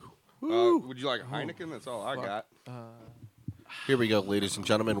 Would you like a Heineken? That's all I got. Here we go, ladies and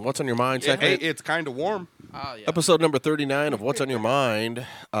gentlemen. What's on your mind? Hey, Segment? it's kind of warm. Oh, yeah. Episode number 39 of What's on Your Mind.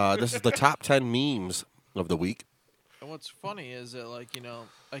 This is the top 10 memes of the week. And what's funny is that, like, you know,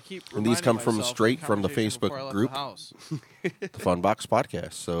 I keep And these reminding come from myself of straight from the conversation before I Facebook left group. The house. The Funbox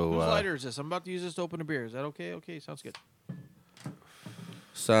Podcast. So, Whose lighter is this? I'm about to use this to open a beer. Is that okay? Okay, sounds good.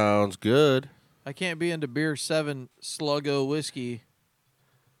 Sounds good. I can't be into beer 7 Sluggo whiskey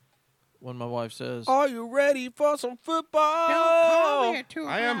when my wife says, Are you ready for some football? I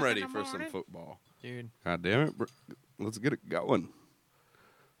am ready for some football. dude. God damn it. Let's get it going.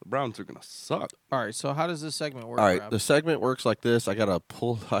 The Browns are going to suck. All right, so how does this segment work? All right, Rob? the segment works like this. I gotta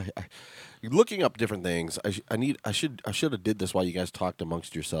pull. Looking up different things. I should have did this while you guys talked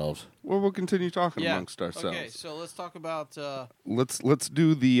amongst yourselves. Well, we'll continue talking Yeah. amongst ourselves. Okay, so let's talk about. Let's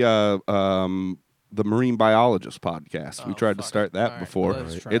do the Marine Biologist podcast. We tried to start that All right, before.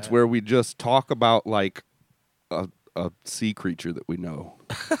 let's try It's it. where we just talk about like a sea creature that we know.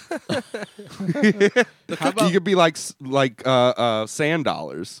 You could be like sand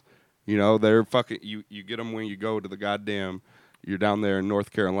dollars. You know, they're fucking. You get them when you go to the goddamn. You're down there in North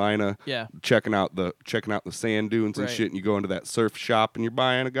Carolina, Yeah. checking out the sand dunes and Right. shit, and you go into that surf shop and you're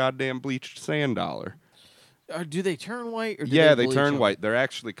buying a goddamn bleached sand dollar. Do they turn white? Or do Yeah, they bleach turn them? white. They're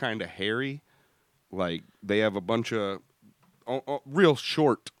actually kind of hairy. Like they have a bunch of real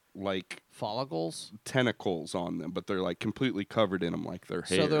short, like Follicles. tentacles on them, but they're like completely covered in them, like their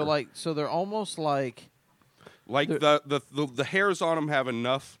hair. So they're almost like. the hairs on them have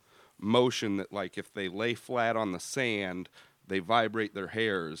enough motion that like if they lay flat on the sand, they vibrate their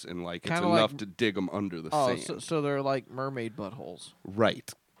hairs and like it's Kinda enough like- to dig them under the Oh, sand. so they're like mermaid buttholes.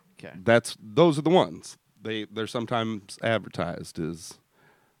 Right. Okay. Those are the ones. They're sometimes advertised as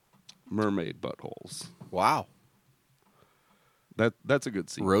mermaid buttholes. Wow. That's a good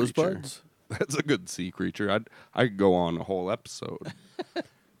sea creature. Rosebuds? That's a good sea creature. I could go on a whole episode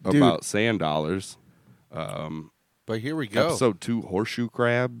about sand dollars. But here we go. Episode 2, horseshoe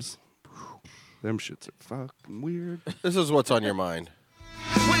crabs. Them shits are fucking weird. This is what's on your mind.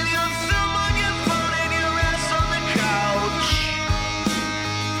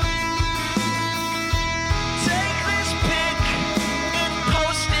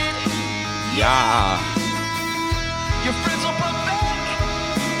 Yeah. Your friends will put back,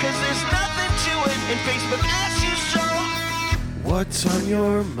 cause there's nothing to it, and Facebook asks you so. What's on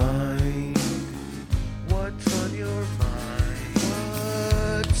your mind? What's on your mind?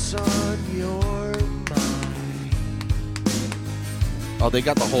 What's on your mind? Oh, they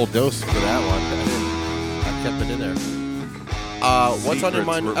got the whole dose for that one. I kept it in there. What's on your Secrets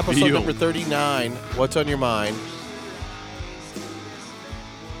mind? Episode revealed. number 39. What's on your mind?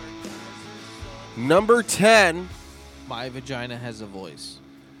 Number 10. My vagina has a voice.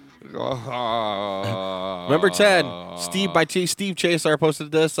 Number 10. Steve by Steve Chasar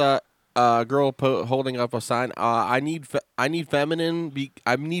posted this. Girl holding up a sign. I need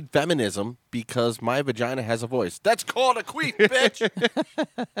feminism because my vagina has a voice. That's called a queef, bitch.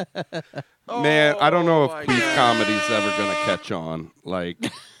 Man, I don't know my if queef God. comedy's ever gonna catch on. Like,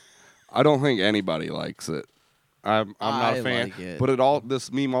 I don't think anybody likes it. I'm not I a fan. like it. But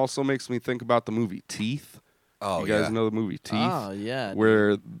this meme also makes me think about the movie Teeth. Oh, you guys yeah. know the movie Teeth? Oh, yeah,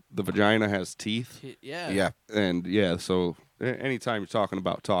 Where the vagina has teeth. Yeah. Yeah. And yeah, so anytime you're talking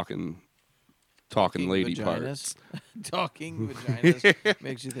about talking lady vaginas. parts. Talking vaginas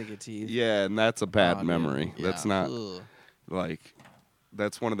makes you think of teeth. Yeah, and that's a bad Oh, dude. memory. Yeah. That's not Ugh. like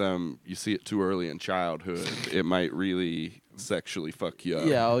that's one of them. You see it too early in childhood, it might really sexually fuck you up.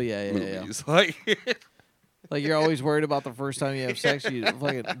 Yeah, oh, yeah, yeah, yeah. movies. Like Like you're always worried about the first time you have sex. You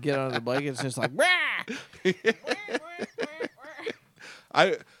fucking get on the bike. It's just like,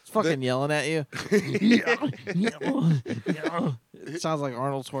 it's fucking yelling at you. It sounds like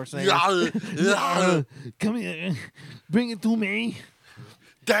Arnold Schwarzenegger. Come here. Bring it to me.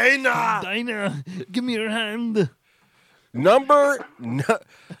 Dana, give me your hand. Number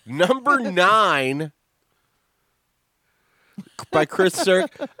 9 by Chris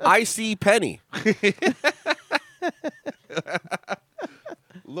Cirque, I See Penny.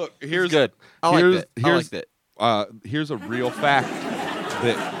 Look, here's good. I liked it. Here's a real fact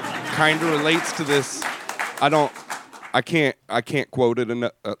that kind of relates to this. I can't quote it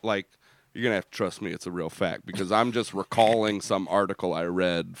enough. Like, you're gonna have to trust me. It's a real fact because I'm just recalling some article I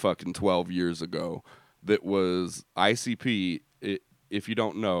read fucking 12 years ago that was ICP. If you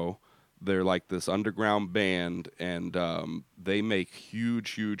don't know, they're like this underground band, and they make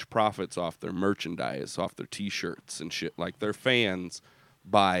huge profits off their merchandise, off their T-shirts and shit. Like their fans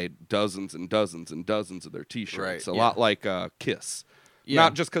buy dozens and dozens and dozens of their T-shirts. Right, a lot like Kiss. Yeah.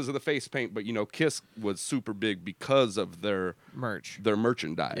 Not just because of the face paint, but Kiss was super big because of their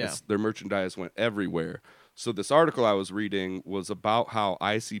merchandise. Yeah. Their merchandise went everywhere. So this article I was reading was about how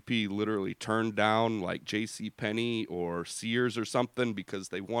ICP literally turned down like JCPenney or Sears or something because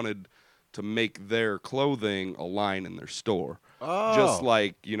they wanted to make their clothing a line in their store. Oh. Just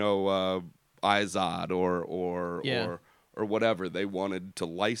like, Izod or whatever. They wanted to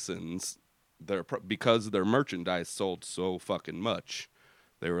license because their merchandise sold so fucking much.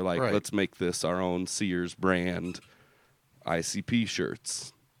 They were like, let's make this our own Sears brand ICP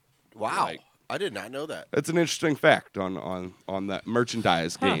shirts. Wow. I did not know that. It's an interesting fact on that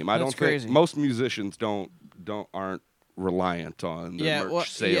merchandise game. I don't crazy. think most musicians aren't reliant on their merch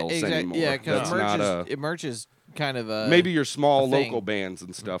sales anymore. Yeah, because That's merch is kind of a maybe your small thing. local bands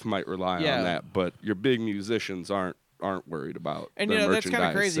and stuff might rely on that, but your big musicians aren't worried about. And their that's kind of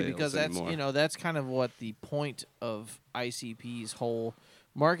merchandise crazy sales because that's anymore. that's kind of what the point of ICP's whole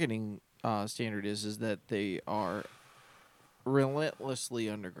marketing standard is that they are relentlessly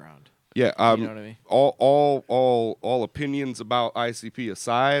underground. Yeah, you know what I mean? All opinions about ICP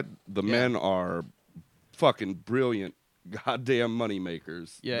aside, the men are fucking brilliant, goddamn money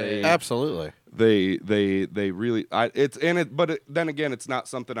makers. Yeah, absolutely. They really. Then again, it's not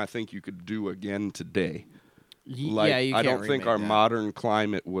something I think you could do again today. You I don't can't think remake our that. modern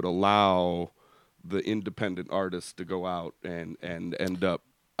climate would allow the independent artists to go out and end up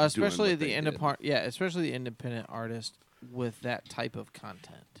especially doing the what they did. especially the independent artist with that type of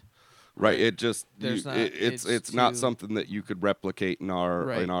content. Right. It just There's it's not something that you could replicate in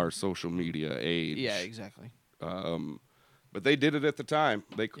our social media age. Yeah, exactly. But they did it at the time.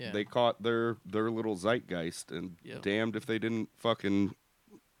 They caught their little zeitgeist, and damned if they didn't fucking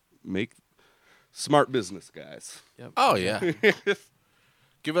make smart business guys. Yep. Oh yeah.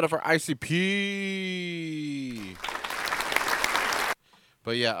 Give it up for ICP.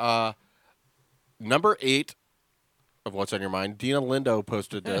 But yeah, number 8 of What's on Your Mind, Dina Lindo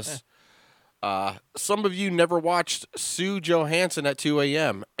posted this. Some of you never watched Sue Johansson at 2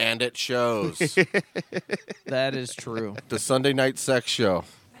 a.m., and it shows. That is true. The Sunday night sex show.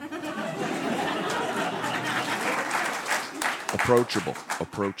 Approachable.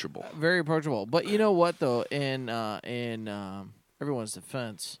 Very approachable. But you know what though? In everyone's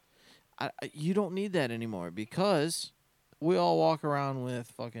defense, you don't need that anymore because we all walk around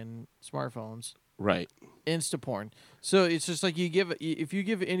with fucking smartphones. Right. Insta porn. So it's just like if you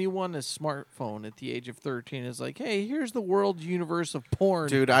give anyone a smartphone at the age of 13, it's like, hey, here's the world universe of porn.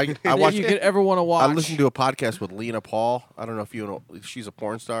 Dude, I that watched. you could ever want to watch. I listened to a podcast with Lena Paul. I don't know if you know. She's a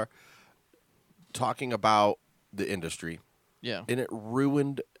porn star. Talking about the industry. Yeah. And it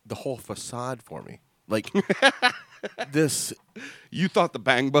ruined the whole facade for me. Like this. You thought the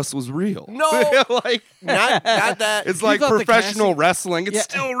Bang Bus was real. No, like not that. It's like professional wrestling. It's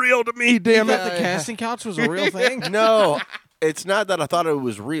still real to me. Damn You it! thought the casting couch was a real thing? No, it's not that I thought it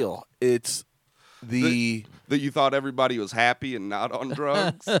was real. It's that you thought everybody was happy and not on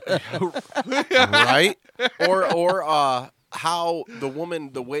drugs, right? Or how the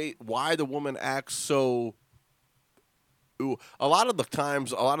woman, why the woman acts so. A lot of the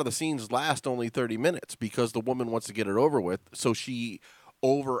times, a lot of the scenes last only 30 minutes because the woman wants to get it over with. So she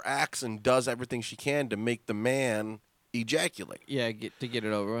overacts and does everything she can to make the man ejaculate. Yeah, get it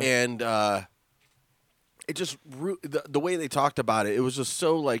over with. And it just the way they talked about it, it was just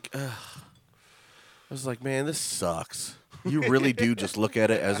so like, I was like, man, this sucks. You really do just look at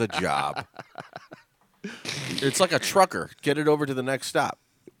it as a job. It's like a trucker. Get it over to the next stop.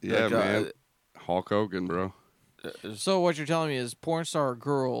 Yeah, like, man. Hulk Hogan, bro. So what you're telling me is porn star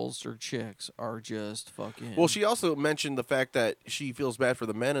girls or chicks are just fucking. Well, she also mentioned the fact that she feels bad for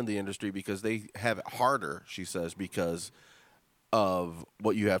the men in the industry because they have it harder. She says because of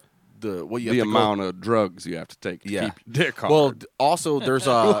what you have. The amount of drugs you have to take to keep your dick hard. Well, also there's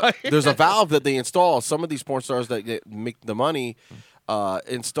a valve that they install. Some of these porn stars that make the money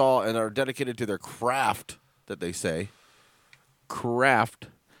install and are dedicated to their craft. That they say craft.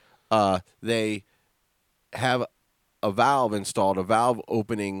 They have a valve installed, a valve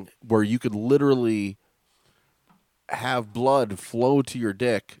opening where you could literally have blood flow to your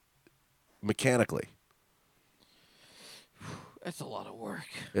dick mechanically. That's a lot of work.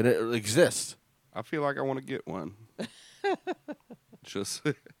 And it exists. I feel like I want to get one. just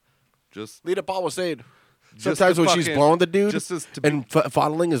Lita Paul was saying Just sometimes to when she's fucking- blowing the dude just as to and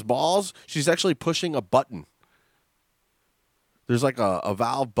fondling his balls, she's actually pushing a button. There's like a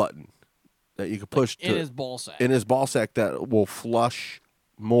valve button that you can push in his ball sack. In his ball sack that will flush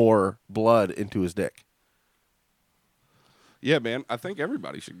more blood into his dick. Yeah, man. I think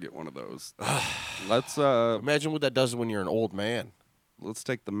everybody should get one of those. Let's imagine what that does when you're an old man. Let's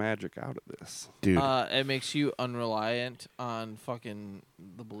take the magic out of this, dude. It makes you unreliant on fucking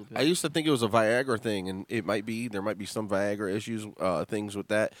the blue pill. I used to think it was a Viagra thing, and it might be. There might be some Viagra issues, things with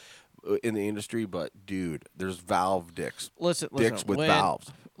that in the industry. But dude, there's valve dicks. Dicks with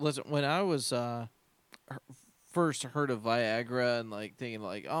valves. Listen, when I was first heard of Viagra and like thinking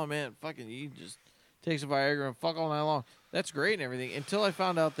like, oh man, fucking you just take some Viagra and fuck all night long. That's great and everything. Until I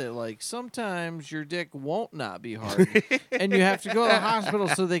found out that like sometimes your dick won't not be hard, and you have to go to the hospital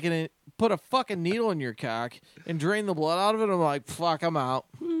so they can put a fucking needle in your cock and drain the blood out of it. I'm like, fuck, I'm out.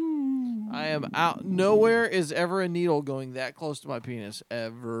 I am out. Nowhere is ever a needle going that close to my penis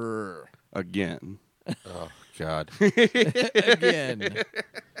ever. again. Oh God. Again.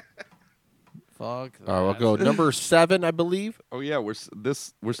 Fuck. All right, we'll go number 7, I believe. Oh yeah, we're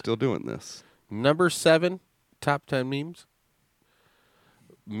still doing this. Number 7, top 10 memes.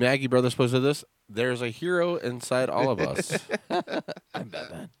 Maggie Brothers posted this. There's a hero inside all of us. I'm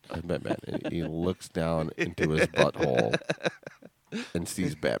Batman. I'm Batman. And he looks down into his butthole and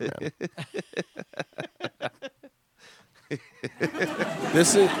sees Batman.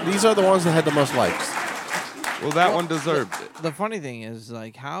 These are the ones that had the most likes. Well, that one deserved it. The funny thing is,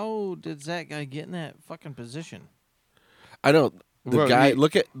 like, how did that guy get in that fucking position? I know the Well, guy.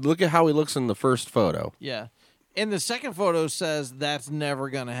 Look at how he looks in the first photo. Yeah. And the second photo says that's never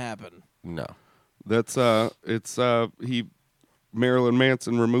gonna happen. No. That's he Marilyn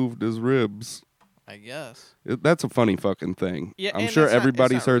Manson removed his ribs. I guess. That's a funny fucking thing. Yeah, I'm and sure it's not-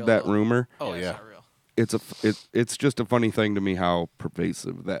 everybody's it's not heard real, that though. rumor. Oh It's yeah. not real. It's just a funny thing to me how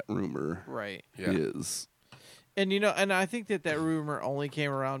pervasive that rumor Right. is. And and I think that rumor only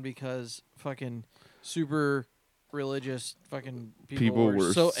came around because fucking super religious fucking people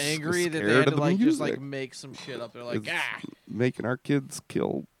were so angry that they scared had of to the like just music. like make some shit up. They're like, It's making our kids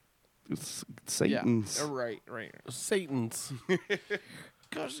kill Satans. Yeah. Right. Satan's.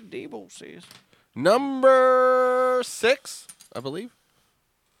 Because the devil says. Number 6, I believe.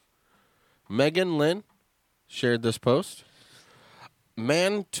 Megan Lynn shared this post.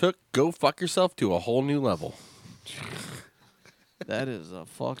 Man took go fuck yourself to a whole new level. That is a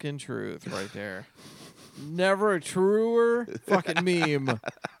fucking truth right there. Never a truer fucking meme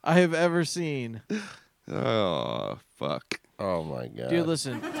I have ever seen. Oh, fuck. Oh my God. Dude,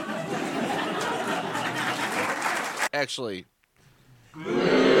 listen. Actually,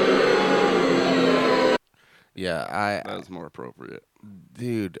 yeah, That was more appropriate.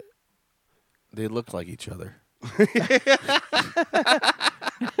 dude, they look like each other.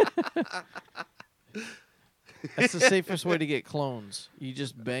 That's the safest way to get clones. You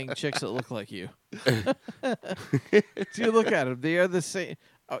just bang chicks that look like you. Dude, look at them. They are the same.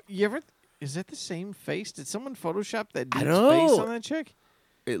 Is that the same face? Did someone Photoshop that dude's don't face know. on that chick?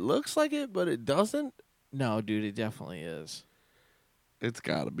 It looks like it, but it doesn't. No, dude, it definitely is. It's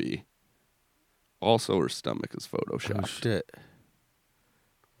got to be. Also, her stomach is photoshopped. Oh shit.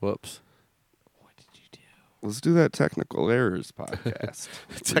 Whoops. Let's do that technical errors podcast.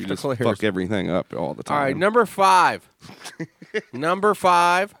 Where you Technical just errors. fuck everything up all the time. All right, number 5. Number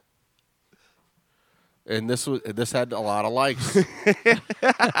 5. And this had a lot of likes.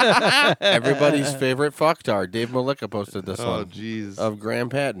 Everybody's favorite fucktard. Dave Malika posted this Oh, one. jeez. Of Graham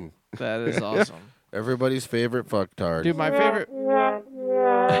Patton. That is awesome. Everybody's favorite fucktard. Dude, my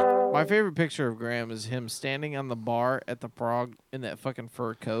favorite picture of Graham is him standing on the bar at the Prague in that fucking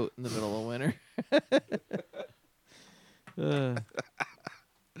fur coat in the middle of winter.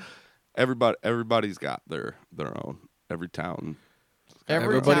 Everybody's got their own. Every town.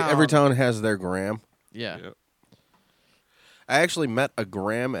 Every town has their Graham. Yeah. Yep. I actually met a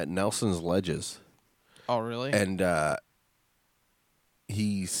Graham at Nelson's Ledges. Oh, really? And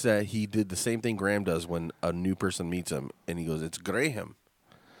he said he did the same thing Graham does when a new person meets him, and he goes, "It's Graham,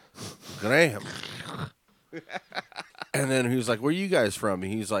 Graham." And then he was like, "Where are you guys from?"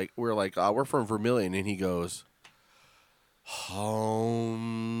 And he's like, "We're from Vermilion." And he goes, "Home."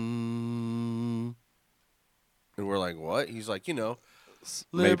 And we're like, "What?" He's like,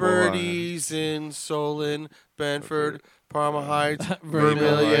 Liberties in Solon, Benford, Parma Heights,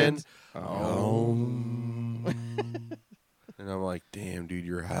 Vermilion. Home. And I'm like, "Damn, dude,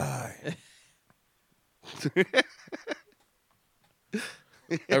 you're high."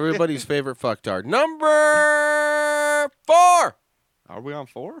 Everybody's favorite fucktard. Number 4. Are we on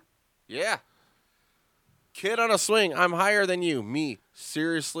 4? Yeah. Kid on a swing. I'm higher than you. Me.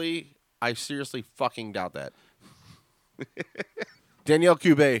 Seriously, I seriously fucking doubt that. Danielle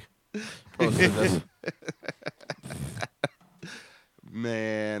Cube posted this.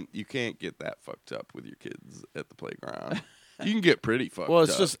 Man, you can't get that fucked up with your kids at the playground. You can get pretty fucked up. Well,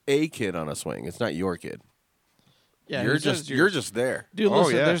 it's just a kid on a swing. It's not your kid. Yeah, you're just there. Dude,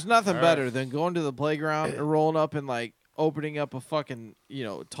 listen, there's nothing better than going to the playground and rolling up and opening up a fucking,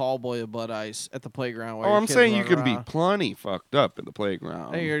 tall boy of Bud Ice at the playground. While I'm saying you can be plenty fucked up in the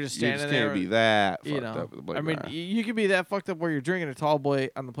playground. And you're just standing there. You just can't be that fucked up at the playground. I mean, you can be that fucked up where you're drinking a tall boy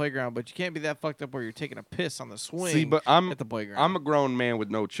on the playground, but you can't be that fucked up where you're taking a piss on the swing. See, but at the playground. I'm a grown man with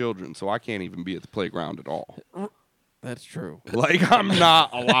no children, so I can't even be at the playground at all. That's true. I'm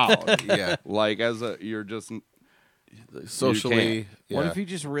not allowed. Yeah. You're just socially. Yeah. What if you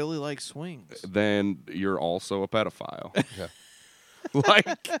just really like swings? Then you're also a pedophile. Yeah.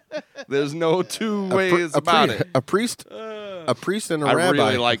 There's no two ways about it. A priest and a rabbi. I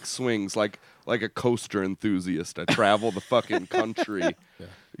really like swings, like a coaster enthusiast. I travel the fucking country,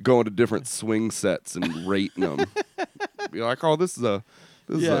 going to different swing sets and rating them. Be like, oh, this is a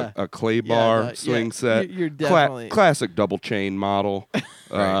clay bar swing set. You're definitely classic double chain model.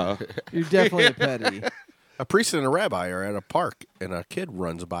 You're definitely a petty. A priest and a rabbi are at a park, and a kid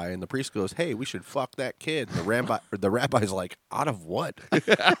runs by, and the priest goes, "Hey, we should fuck that kid." And the rabbi's like, "Out of what?"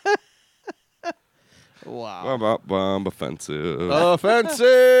 Wow. How about offensive? Offensive.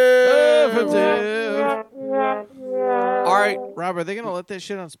 All right, Rob, are they gonna let that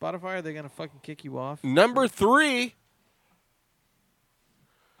shit on Spotify? Or are they gonna fucking kick you off? Number 3.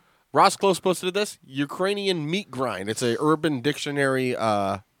 Ross Close posted this. Ukrainian meat grind. It's a Urban Dictionary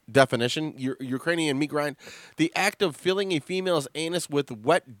definition. Ukrainian meat grind. The act of filling a female's anus with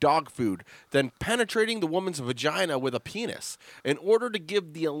wet dog food, then penetrating the woman's vagina with a penis in order to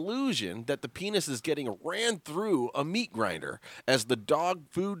give the illusion that the penis is getting ran through a meat grinder as the dog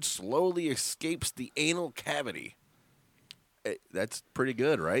food slowly escapes the anal cavity. That's pretty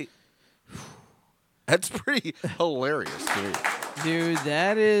good, right? That's pretty hilarious, dude. Dude,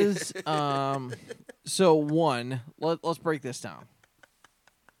 that is so one. Let's break this down.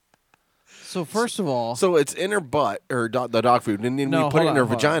 So first of all, so it's in her butt or the dog food, and then when you put it in her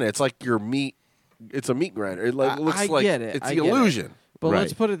vagina, it's like your meat. It's a meat grinder. It looks I like get it. It's the illusion. But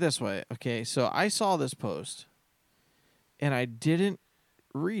let's put it this way, okay? So I saw this post, and I didn't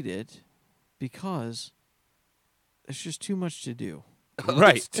read it because there's just too much to do.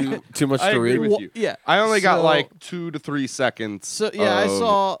 Right. too much to agree read. with you. Yeah. I only got like 2 to 3 seconds. So yeah,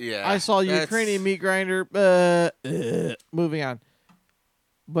 I saw Ukrainian meat grinder. Moving on.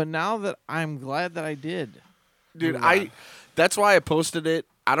 But now that I'm glad that I did. Dude, that's why I posted it.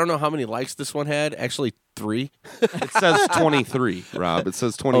 I don't know how many likes this one had. Actually, 3. It says 23, Rob. It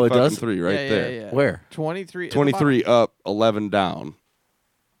says 20 fucking 3 right there. Yeah. Where? 23. 23 up, 11 down.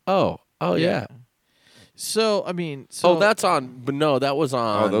 Oh, yeah. So, I mean... that's on... But no, that was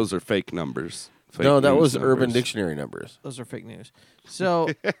on... Oh, those are fake numbers. No, that was Urban Dictionary numbers. Those are fake news. So...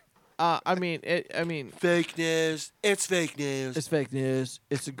 I mean, fake news. It's fake news. It's fake news.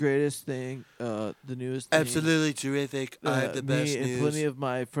 It's the greatest thing. The newest thing. Absolutely terrific. I have the best me news. And plenty of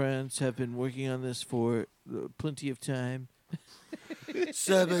my friends have been working on this for plenty of time.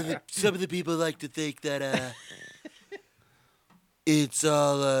 Some of the people like to think that it's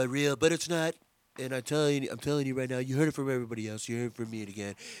all real, but it's not. And I'm telling you right now. You heard it from everybody else. You heard it from me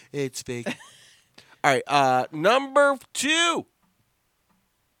again. It's fake. All right, number 2.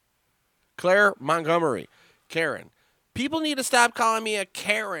 Claire Montgomery. Karen. People need to stop calling me a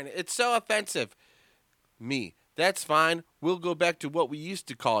Karen. It's so offensive. Me. That's fine. We'll go back to what we used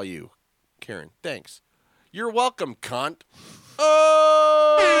to call you. Karen. Thanks. You're welcome, cunt.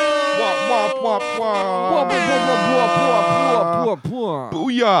 Oh!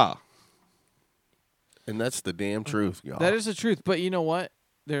 Booyah! And that's the damn truth, y'all. That is the truth. But you know what?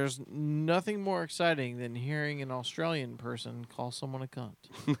 there's nothing more exciting than hearing an Australian person call someone a cunt.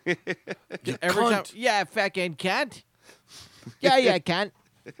 Every time, yeah, fucking cunt. Yeah, cunt.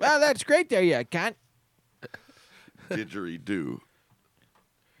 Well, that's great there, yeah, cunt. Didgeridoo.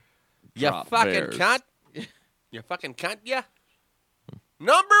 You Drop fucking bears. cunt. You fucking cunt, yeah.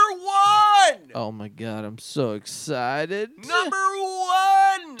 Number 1! Oh my god, I'm so excited. Number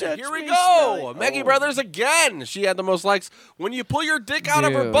 1! Touch Here we me, go. Smelly. Maggie Oh. Brothers again. She had the most likes. When you pull your dick out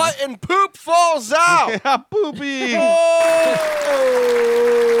of her Dude. butt and poop falls out. Yeah, poopy.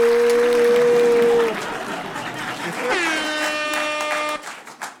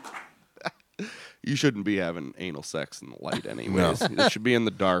 You shouldn't be having anal sex in the light anyways. It should be in the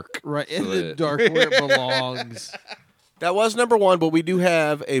dark. Right, in so the that- dark where it belongs. That was number 1, but we do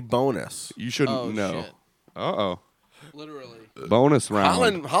have a bonus. You shouldn't Oh, know. shit. Uh-oh. Literally. Bonus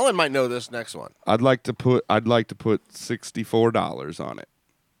round. Holland might know this next one. I'd like to put $64 on it.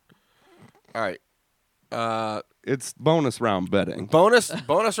 All right. It's bonus round betting. Bonus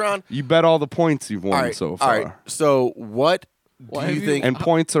round. You bet all the points you've won All right. so All far. right. So what Why do have you you- think? And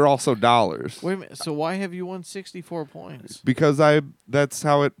points are also dollars. Wait a minute. So why have you won 64 points? Because that's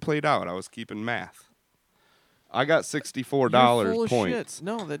how it played out. I was keeping math. I got $64 You're full of points. shit.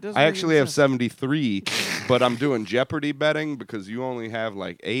 No, that doesn't. I make actually any have sense. 73, but I'm doing Jeopardy betting because you only have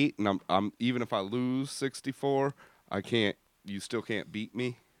like 8, and I'm even if I lose 64, you still can't beat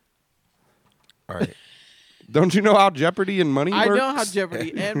me. All right. Don't you know how Jeopardy and money I works? know how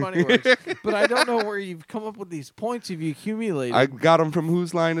Jeopardy and money works, but I don't know where you've come up with these points you've accumulated. I got them from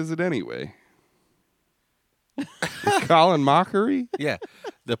Whose Line Is It Anyway? Colin Mockery? Yeah.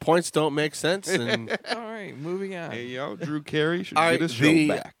 The points don't make sense. And All right, moving on. Hey, yo, Drew Carey should all get right, his show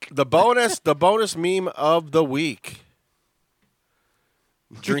back. the bonus meme of the week.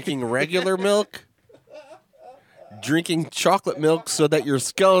 Drinking regular milk. Drinking chocolate milk so that your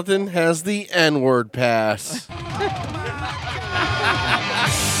skeleton has the N-word pass.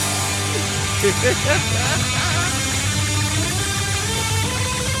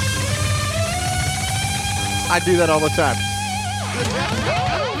 I do that all the time.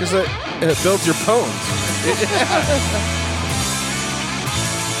 Because it builds your bones.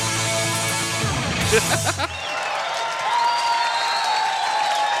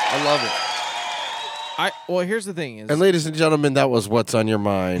 I love it. Well, here's the thing: is And ladies and gentlemen, that was What's on Your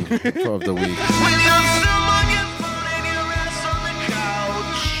Mind of the week.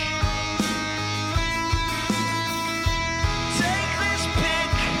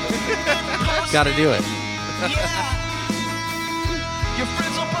 Gotta do it.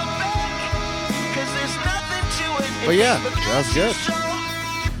 But yeah, that was good.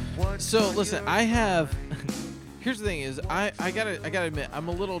 So listen, I have. Here's the thing: is I gotta admit I'm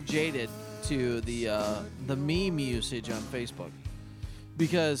a little jaded to the meme usage on Facebook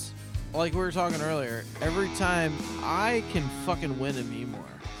because, like we were talking earlier, every time I can fucking win a meme war,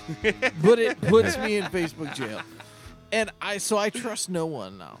 but it puts me in Facebook jail, and I trust no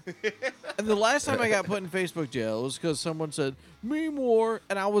one now. And the last time I got put in Facebook jail was because someone said meme war,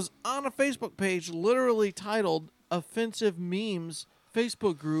 and I was on a Facebook page literally titled "Offensive Memes."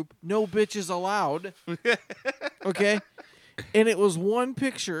 Facebook group, no bitches allowed. Okay? And it was one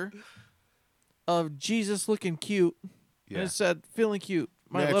picture of Jesus looking cute. Yeah. And it said, feeling cute.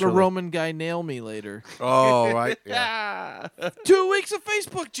 Might let a Naturally. Roman guy nail me later. Oh, right. Yeah. 2 weeks of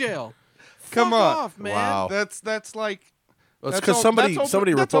Facebook jail. Come Fuck on. off, man. Wow. That's like Well, it's that's because o- somebody that's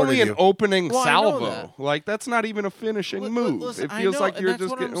somebody that's reported only you. an opening Well, I know salvo. that. Like that's not even a finishing move. Listen, it I feels know, like and you're that's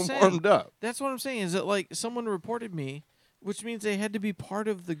just what I'm getting saying. warmed up. That's what I'm saying. Is that like someone reported me, which means they had to be part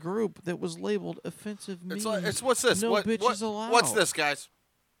of the group that was labeled offensive memes. It's what's this? No What- bitches allowed. What's this, guys?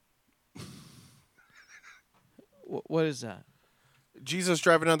 What is that? Jesus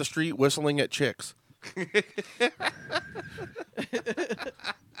driving down the street whistling at chicks. All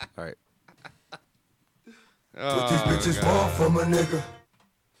right. From a nigga.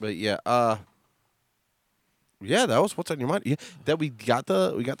 But yeah, yeah, that was What's on Your Mind. Yeah, that we got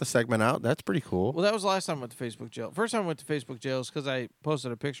the segment out. That's pretty cool. Well, that was the last time I went to Facebook jail. First time I went to Facebook jail is because I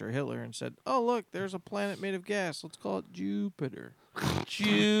posted a picture of Hitler and said, "Oh, look, there's a planet made of gas. Let's call it Jupiter."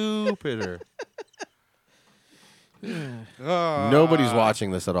 Nobody's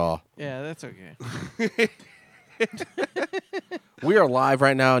watching this at all. Yeah, that's okay. We are live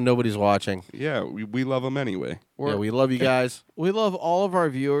right now and nobody's watching. Yeah, we love them anyway. Yeah, we love you guys. We love all of our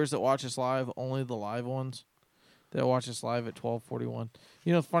viewers that watch us live, only the live ones that watch us live at 12:41.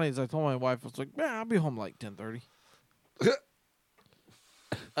 You know, what's funny is I told my wife, I was like, man, I'll be home like 10:30.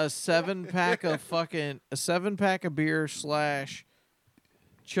 a 7-pack of beer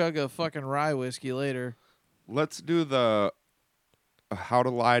 / chug a fucking rye whiskey later. Let's do the How to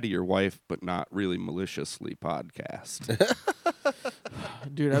Lie to Your Wife But Not Really Maliciously podcast.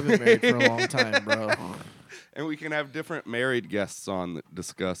 Dude, I've been married for a long time, bro. And we can have different married guests on that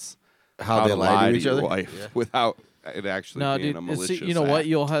discuss How they lie to each your other? wife Yeah. without it actually No, being dude. a malicious You know what?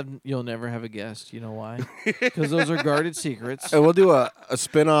 act. You'll never have a guest. You know why? Because those are guarded secrets. And we'll do a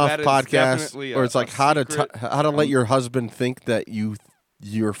spin-off That is podcast definitely where it's like how secret. to let your husband think that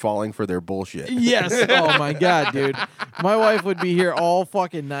you're falling for their bullshit. Yes. Oh my god, dude. My wife would be here all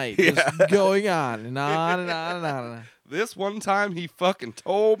fucking night, just going on and on and on and on. And on. This one time he fucking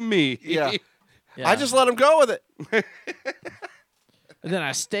told me. Yeah. Yeah. I just let him go with it. And then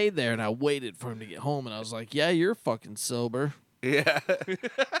I stayed there and I waited for him to get home, and I was like, "Yeah, you're fucking sober." Yeah.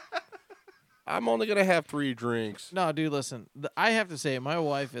 I'm only gonna have 3 drinks. No, dude, listen. I have to say, my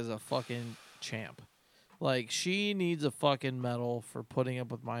wife is a fucking champ. Like, she needs a fucking medal for putting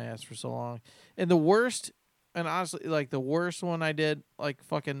up with my ass for so long. And the worst, and honestly, like, the worst one I did, like,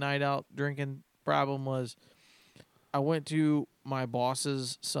 fucking night out drinking problem was I went to my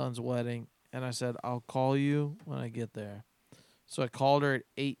boss's son's wedding, and I said, I'll call you when I get there. So I called her at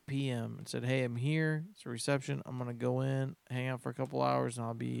 8 p.m. and said, hey, I'm here. It's a reception. I'm going to go in, hang out for a couple hours, and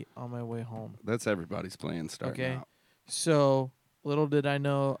I'll be on my way home. That's everybody's plan starting Okay. out. So little did I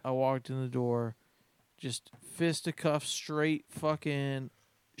know, I walked in the door, just fisticuff straight fucking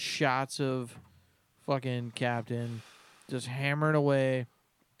shots of fucking Captain, just hammering away.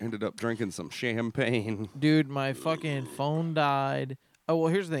 Ended up drinking some champagne. Dude, my fucking phone died. Oh, well,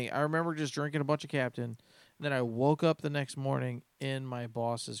 here's the thing. I remember just drinking a bunch of Captain. Then I woke up the next morning in my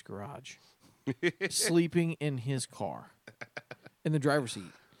boss's garage, sleeping in his car, in the driver's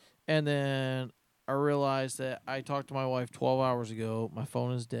seat. And then I realized that I talked to my wife 12 hours ago. My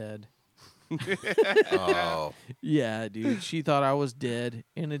phone is dead. Oh. Yeah, dude. She thought I was dead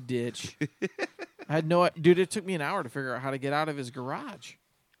in a ditch. I had no... Dude, it took me an hour to figure out how to get out of his garage.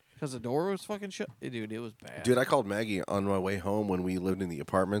 Because the door was fucking shut. Dude, it was bad. Dude, I called Maggie on my way home when we lived in the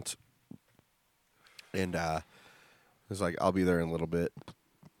apartments. And I was like, I'll be there in a little bit.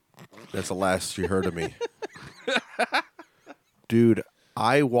 That's the last she heard of me. Dude,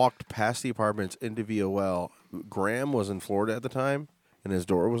 I walked past the apartments into VOL. Graham was in Florida at the time, and his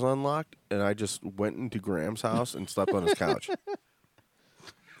door was unlocked. And I just went into Graham's house and slept on his couch.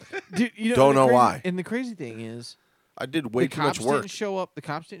 Dude, you Don't know crazy, why. And the crazy thing is... I did way the too much cops work. Didn't show up. The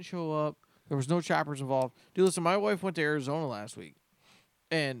cops didn't show up. There was no choppers involved. Dude, listen, my wife went to Arizona last week,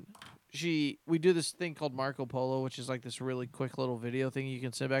 and we do this thing called Marco Polo, which is like this really quick little video thing you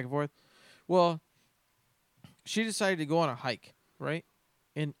can send back and forth. Well, she decided to go on a hike, right,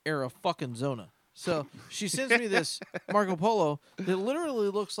 in Arizona. So she sends me this Marco Polo that literally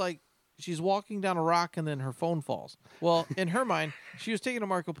looks like she's walking down a rock and then her phone falls. Well, in her mind, she was taking a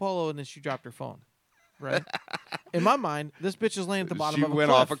Marco Polo and then she dropped her phone. Right? In my mind, this bitch is laying at the bottom She of a went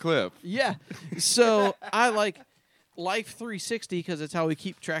cliff. off a cliff. Yeah. So I like Life 360 because it's how we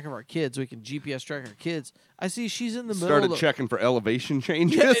keep track of our kids. We can GPS track our kids. I see she's in the middle Started of checking for elevation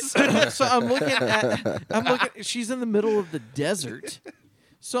changes. so I'm looking, she's in the middle of the desert.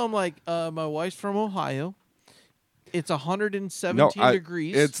 So I'm like, my wife's from Ohio. It's 117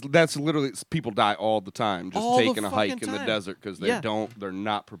 degrees. That's literally people die all the time just All the taking a hike fucking in the time. desert because Yeah. they're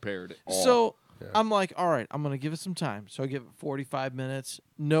not prepared at all. So I'm like, all right, I'm going to give it some time. So I give it 45 minutes.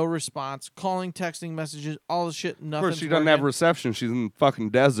 No response. Calling, texting, messages, all the shit. Of Nothing. course, she doesn't have reception. She's in the fucking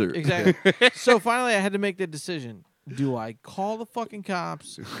desert. Exactly. So finally, I had to make the decision. Do I call the fucking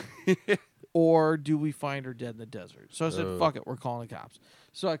cops or do we find her dead in the desert? So I said, fuck it. We're calling the cops.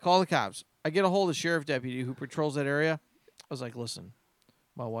 So I call the cops. I get a hold of the sheriff deputy who patrols that area. I was like, listen,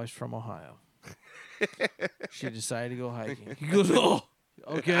 my wife's from Ohio. She decided to go hiking. He goes, oh,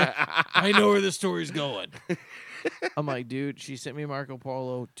 okay. I know where this story's going. I'm like, dude, she sent me Marco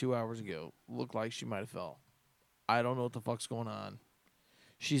Polo 2 hours ago. Looked like she might have fell. I don't know what the fuck's going on.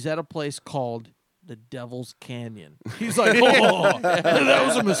 She's at a place called the Devil's Canyon. He's like, oh, that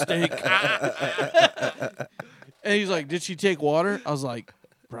was a mistake. And he's like, did she take water? I was like,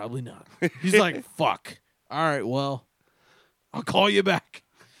 probably not. He's like, fuck. All right, well, I'll call you back.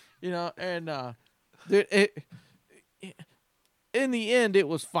 You know, and in the end, it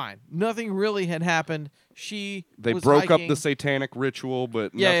was fine. Nothing really had happened. They broke hiking. up the satanic ritual,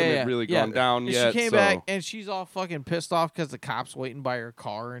 but nothing had really gone down and yet. She came so. back, and she's all fucking pissed off because the cops waiting by her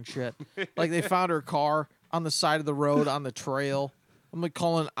car and shit. Like, they found her car on the side of the road on the trail. I'm like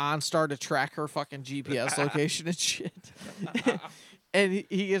calling OnStar to track her fucking GPS location and shit. And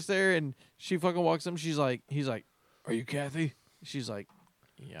he gets there, and she fucking walks up. He's like, are you Kathy? She's like,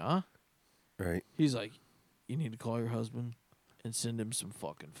 yeah. Right. He's like, you need to call your husband and send him some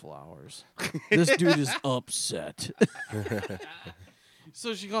fucking flowers. This dude is upset.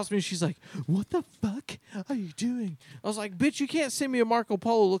 So she calls me and she's like, "What the fuck are you doing?" I was like, "Bitch, you can't send me a Marco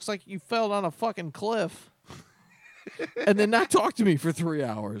Polo. Looks like you fell down a fucking cliff." And then not talk to me for 3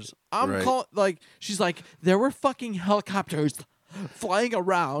 hours. I'm Right. she's like, "There were fucking helicopters flying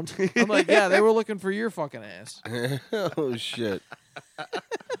around." I'm like, "Yeah, they were looking for your fucking ass." Oh shit.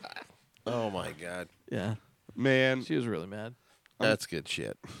 Oh my god. Yeah. Man, she was really mad. That's good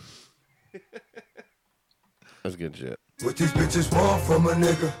shit. That's good shit. What these bitches want from a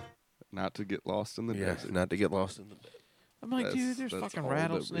nigga? Not to get lost in the desert. Not to get lost in the desert. I'm like, That's- dude, there's that's fucking all that really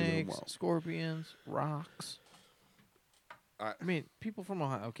rattlesnakes, want. scorpions, rocks. I mean, people from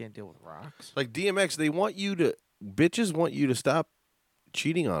Ohio can't deal with rocks. Like DMX, bitches want you to stop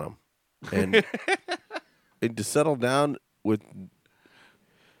cheating on them, and to settle down with.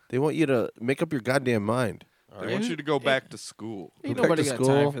 They want you to make up your goddamn mind. They want you to go back to school. Ain't Go back nobody to got school.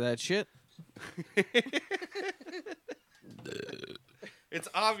 time for that shit. It's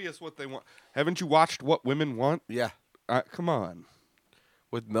obvious what they want. Haven't you watched What Women Want? Yeah. Come on.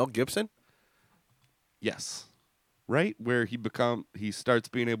 With Mel Gibson? Yes. Right? Where he starts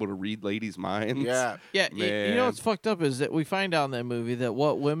being able to read ladies' minds. Yeah. Yeah, you know Man. what's fucked up is that we find out in that movie that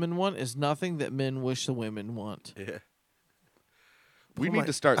what women want is nothing that men wish the women want. Yeah. We need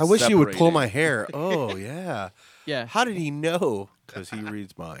to start I wish he would pull separating. my hair. Oh, yeah. Yeah. How did he know? Because he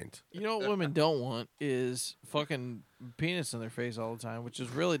reads minds. You know what women don't want is fucking penis in their face all the time, which is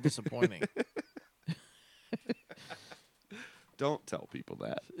really disappointing. Don't tell people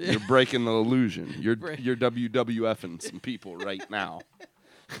that. You're breaking the illusion. You're Right. you're WWFing some people right now.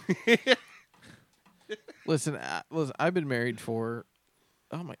 Listen, I've been married for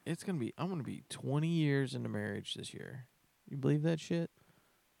I'm gonna be 20 years into marriage this year. You believe that shit?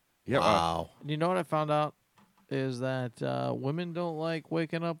 Yeah. Wow. And you know what I found out is that women don't like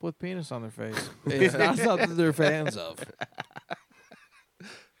waking up with penis on their face. It's not something they're fans of.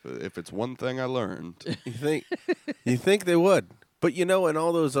 If it's one thing I learned, You think they would? But in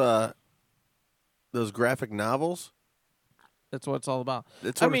all those graphic novels, That's what it's all about.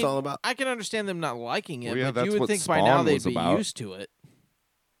 That's what I it's mean, all about. I can understand them not liking it, Well, yeah, but you that's would what think by now Spawn they'd was be about. used to it.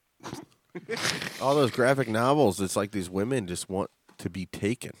 all those graphic novels, it's like these women just want to be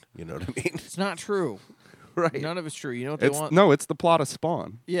taken. You know what I mean? It's not true. right? None of it's true. You know what they It's want? no, it's the plot of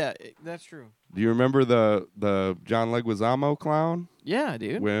Spawn. Yeah, that's true. Do you remember the John Leguizamo clown? Yeah,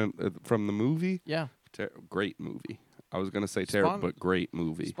 dude. When from the movie? Yeah. Great movie. I was gonna say terrible, Spawn- but great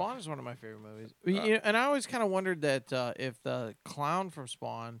movie. Spawn is one of my favorite movies. And I always kind of wondered that if the clown from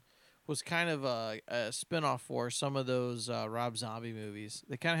Spawn was kind of a spinoff for some of those Rob Zombie movies.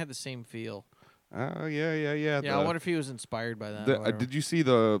 They kind of had the same feel. Oh yeah. Yeah, I wonder if he was inspired by that. or whatever. Did you see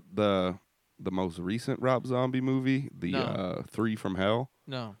the most recent Rob Zombie movie, the No. 3 from Hell?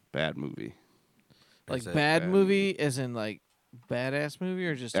 No. Bad movie. Like bad movie, as in like badass movie,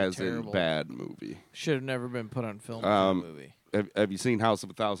 or just As a terrible in bad movie. Should have never been put on film. as a movie. Have you seen House of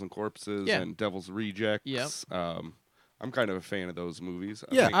a Thousand Corpses Yeah. and Devil's Rejects? Yep. I'm kind of a fan of those movies.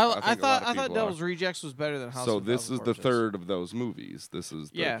 Yeah, think a lot I of thought people Devil's are. Rejects was better than House So of this Thousand is the Corpses. third of those movies. This is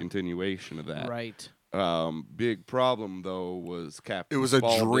the Yeah. continuation of that. Right. Big problem though was Captain. It was a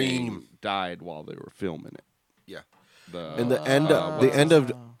Spaulding dream. Died while they were filming it. Yeah. The And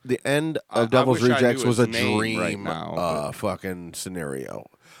the end I of Devil's wish I knew Rejects was his a name dream right now, fucking scenario.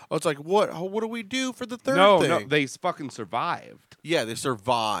 Oh, it's like what do we do for the third no, thing? they fucking survived. Yeah, they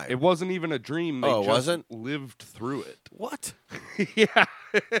survived. It wasn't even a dream. They Oh, it just wasn't? lived through it. What? yeah.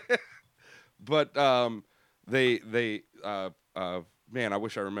 But man, I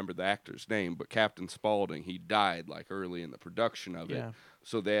wish I remembered the actor's name, but Captain Spaulding, he died like early in the production of it. Yeah.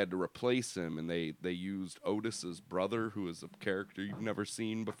 So they had to replace him, and they used Otis's brother, who is a character you've never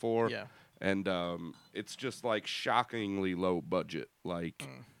seen before. Yeah. And it's just like shockingly low budget, like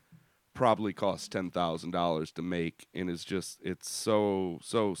probably cost $10,000 to make, and it's so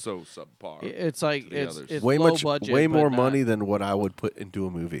subpar. It's like to the others. it's way low much, budget, way but more not- money than what I would put into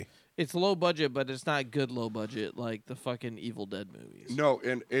a movie. It's low budget, but it's not good low budget like the fucking Evil Dead movies. No,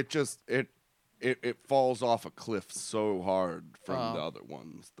 and it just it falls off a cliff so hard from the other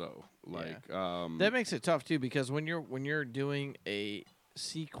ones though. Like That makes it tough too, because when you're doing a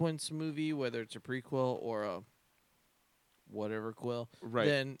sequence movie, whether it's a prequel or a whatever quill, Right.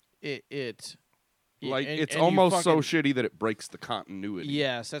 then it like and- it's and you almost so fucking- shitty that it breaks the continuity.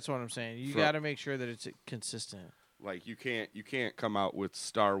 Yes, that's what I'm saying. You From- got to make sure that it's consistent. Like you can't come out with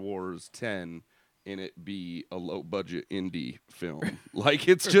Star Wars 10 and it be a low budget indie film. Like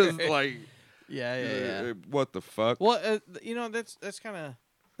it's just like Yeah. what the fuck? Well, that's kind of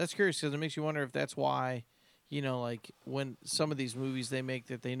curious, because it makes you wonder if that's why, like when some of these movies they make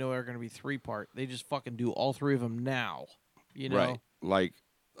that they know are going to be 3-part, they just fucking do all 3 of them now. You know, Right. Like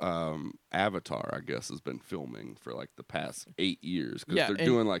Avatar, I guess, has been filming for like the past 8 years because Yeah, they're and-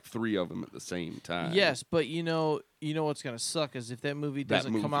 doing like 3 of them at the same time. yes, but you know what's gonna suck is if that movie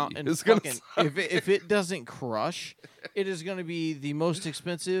doesn't come out movie and is gonna fucking suck. if it doesn't crush, it is gonna be the most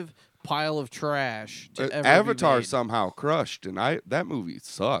expensive pile of trash to ever Avatar be made. somehow crushed, and that movie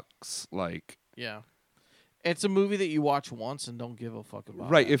sucks. Like, Yeah, it's a movie that you watch once and don't give a fuck about.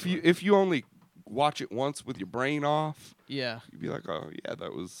 right? If you only watch it once with your brain off, Yeah. you'd be like, oh yeah,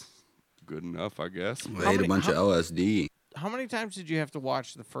 that was good enough, I guess. I ate a bunch of LSD. How many times did you have to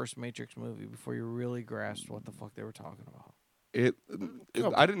watch the first Matrix movie before you really grasped what the fuck they were talking about?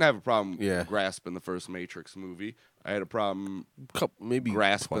 I didn't have a problem grasping the first Matrix movie. I had a problem maybe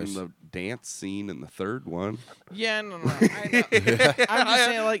grasping twice. the dance scene in the third one. Yeah, no. I know. I'm just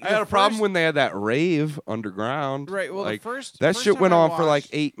saying, like, I had a problem when they had that rave underground. Right, well, the like, first that shit time went I on for like watched-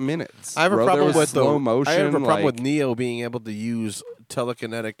 8 minutes. I have a bro. problem There was with slow motion. I have a problem like, with Neo being able to use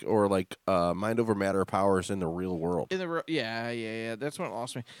telekinetic or like mind over matter powers in the real world. In the yeah. That's what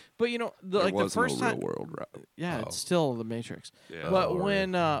lost me. But you know, there like the was no first time, real world. Right? yeah, it's still the Matrix. Yeah. But Oh,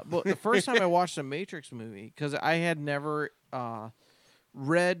 when, but the first time I watched a Matrix movie, because I had never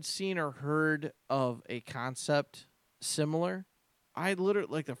read, seen, or heard of a concept similar. I literally,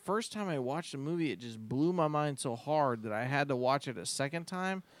 like, the first time I watched a movie, it just blew my mind so hard that I had to watch it a second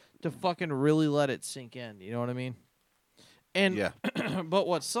time to fucking really let it sink in. You know what I mean? And Yeah. but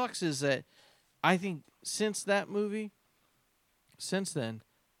what sucks is that I think since that movie, since then,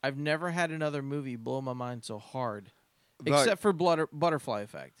 I've never had another movie blow my mind so hard, except for Butterfly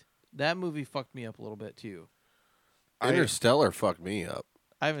Effect. That movie fucked me up a little bit too. Interstellar fucked me up.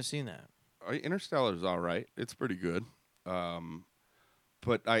 I haven't seen that. Interstellar's all right. It's pretty good.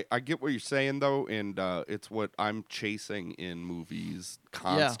 But I get what you're saying though, and it's what I'm chasing in movies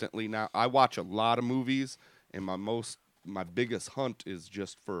constantly now. I watch a lot of movies, and my biggest hunt is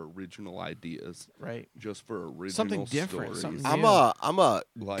just for original ideas. Right. Just for original Something different, stories. something I'm a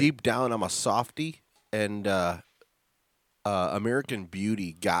Like- deep down. I'm a softie, and American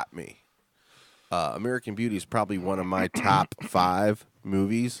Beauty got me. American Beauty is probably one of my top 5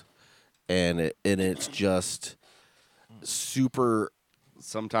 movies, and it's just super.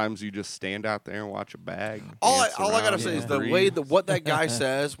 Sometimes you just stand out there and watch a bag. All dance I gotta around say and is the breathe. way what that guy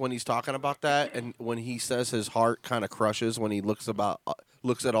says when he's talking about that, and when he says his heart kind of crushes when he looks at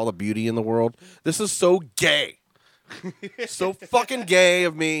all the beauty in the world. This is so gay, so fucking gay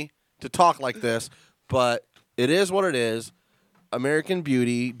of me to talk like this, but it is what it is. American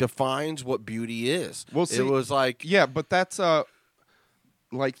Beauty defines what beauty is. Well, see, it was like yeah, but that's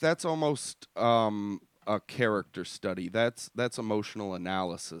almost a character study. That's emotional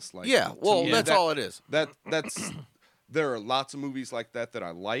analysis. Like, Yeah, to well, me, that's all it is. That's there are lots of movies like that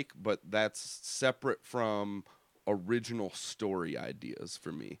I like, but that's separate from original story ideas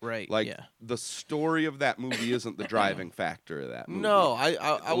for me. Right, Like yeah. the story of that movie isn't the driving factor of that movie. No,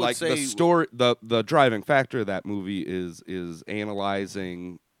 I would like say the story. The driving factor of that movie is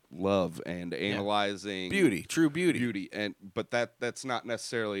analyzing love and analyzing beauty, true beauty, but that's not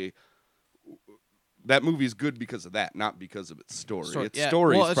necessarily. That movie's good because of that, not because of its story. Its yeah.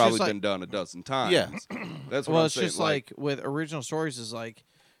 story's Well, it's probably just been done a dozen times. Yeah. That's what Well, I'm it's saying. just like with original stories is like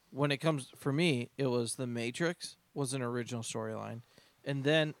when it comes for me, it was The Matrix was an original storyline, and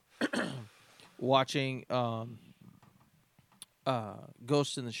then watching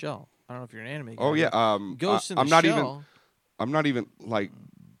Ghost in the Shell. I don't know if you're an anime guy. oh yeah, but Ghost in the I'm not Shell. I'm not even like.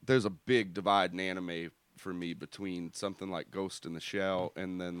 There's a big divide in anime for me between something like Ghost in the Shell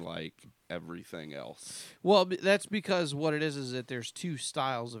and then like everything else. Well, that's because what it is that there's 2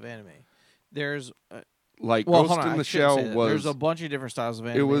 styles of anime. There's Like well, Ghost hold on, in the I shouldn't Shell say that. was. There's a bunch of different styles of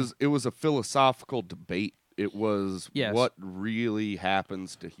anime. It was a philosophical debate. It was Yes. what really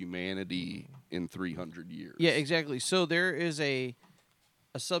happens to humanity in 300 years. Yeah, exactly. So there is a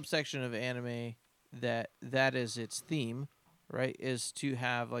subsection of anime that is its theme, right? Is to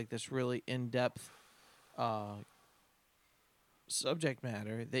have like this really in-depth subject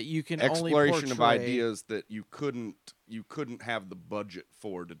matter that you can exploration only of portray. ideas that you couldn't have the budget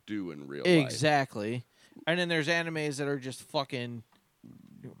for to do in real life. Exactly. And then there's animes that are just fucking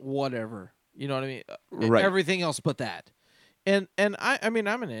whatever. You know what I mean? Right. Everything else but that. And I mean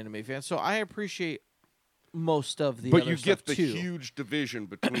I'm an anime fan, so I appreciate most of the But other you get stuff, the too. huge division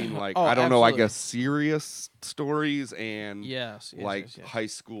between like Oh, I don't know, I absolutely. guess serious stories and Yes, like yes. high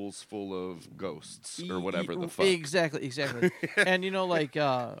schools full of ghosts or whatever the fuck. Exactly. And you know, like,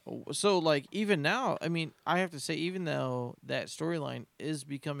 so like even now, I mean, I have to say, even though that storyline is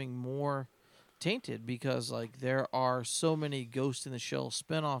becoming more tainted because like there are so many Ghost in the Shell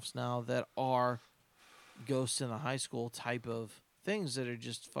spinoffs now that are Ghosts in the High School type of things that are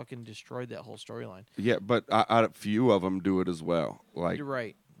just fucking destroyed that whole storyline. Yeah, but a few of them do it as well. Like You're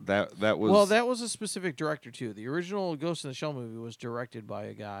right. That was Well, that was a specific director too. The original Ghost in the Shell movie was directed by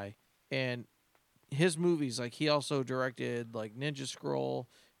a guy, and his movies, like he also directed like Ninja Scroll,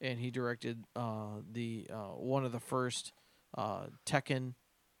 and he directed the one of the first Tekken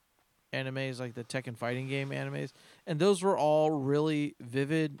animes, like the Tekken fighting game animes, and those were all really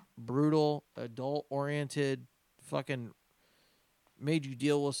vivid, brutal, adult-oriented, fucking made you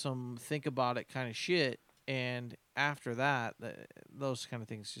deal with some think about it kind of shit. And after that, those kind of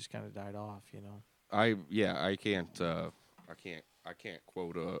things just kind of died off, you know. I can't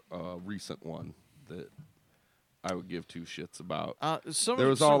quote a recent one that I would give two shits about. There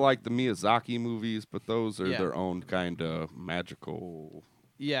was all like the Miyazaki movies, but those are their own kind of magical.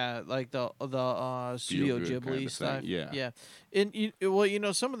 Yeah, like the Studio Feel-good Ghibli kind of stuff. thing, yeah.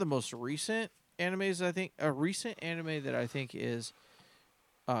 And some of the most recent animes, I think a recent anime that I think is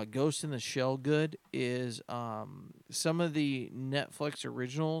Ghost in the Shell good is some of the Netflix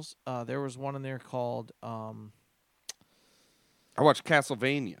originals. There was one in there called I watched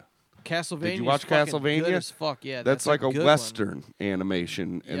Castlevania. Castlevania. Did you watch Castlevania? Good as fuck, yeah. That's like a good Western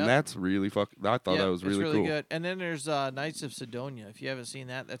animation, and Yep. that's really I thought that was really, it's cool. good. And then there's Knights of Sidonia. If you haven't seen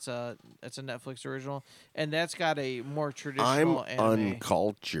that, that's a Netflix original, and that's got a more traditional I'm anime.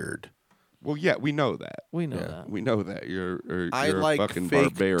 uncultured. Well, yeah, we know that. We know that. We know that. You're I a like fucking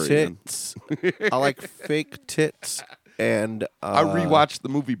fake barbarian. tits. I like fake tits, and I rewatch the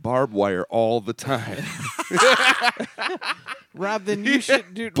movie Barbed Wire all the time. Rob, then you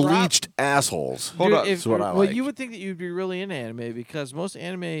should do bleached assholes. Hold on. That's what I well, like. you would think that you'd be really into anime because most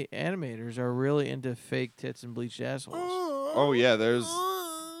animators are really into fake tits and bleached assholes. Oh yeah, there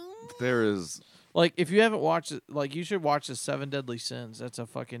is. Like, if you haven't watched it, like, you should watch the Seven Deadly Sins. That's a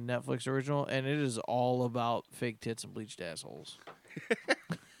fucking Netflix original, and it is all about fake tits and bleached assholes.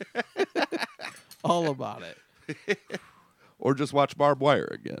 All about it. Or just watch Barbed Wire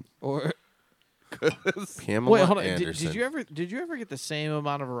again. Or Pamela wait, hold on. Anderson. Did you ever get the same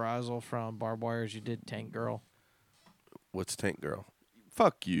amount of arousal from Barbed Wire as you did Tank Girl? What's Tank Girl?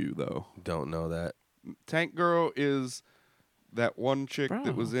 Fuck you, though. Don't know that. Tank Girl is that one chick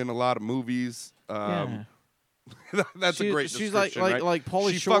that was in a lot of movies. Yeah. That's a great She's description, like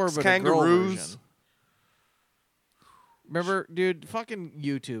Pauly she Shore, fucks but a girl kangaroos. version. Remember, dude, fucking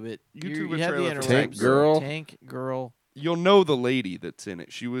YouTube it. YouTube you a have the trailer for internet. Tank Girl? Tank Girl. You'll know the lady that's in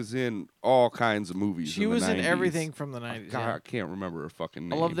it. She was in all kinds of movies. She in the was 90s. in everything from the 90s. God, yeah. I can't remember her fucking I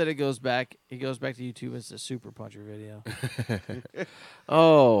name. love that it goes back. It goes back to YouTube as a Super Puncher video.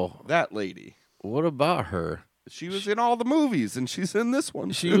 Oh, that lady. What about her? She was in all the movies, and she's in this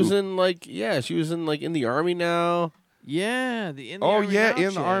one. She too. was in she was in in the Army Now. Yeah, Army Now in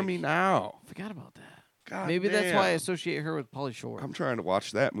chick. the Army Now. Forgot about that. God Maybe that's why I damn. associate her with Pauly Shore. I'm trying to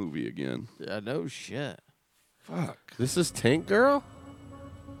watch that movie again. No shit. Fuck. This is Tank Girl?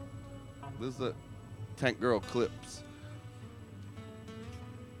 This is a Tank Girl clips.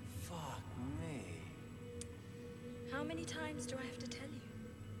 Fuck me. How many times do I have to tell you?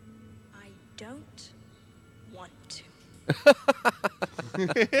 I don't want to.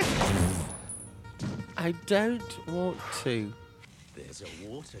 I don't want to. There's a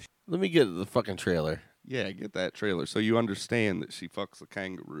water. Let me get the fucking trailer. Yeah, get that trailer so you understand that she fucks a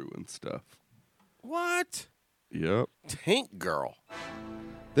kangaroo and stuff. What? Yep. Tank Girl.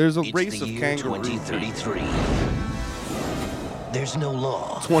 There's a It's race the of year kangaroos. 2033. There's no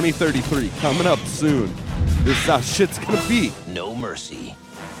law. 2033 coming up soon. This is how shit's gonna be. No mercy.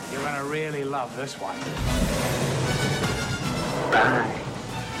 You're gonna really love this one.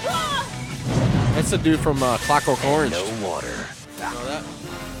 That's the dude from Clockwork Orange. No water. Know that?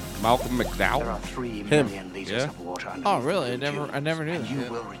 Malcolm McDowell. There are 3 Him. million liters Yeah. of water underneath Oh, really? the blue I never knew and that.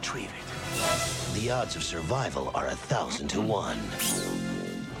 you will retrieve it. The odds of survival are 1,000 to 1.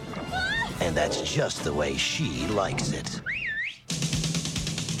 And that's just the way she likes it.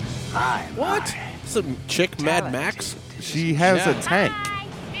 What? Some chick Mad Max? She has a tank.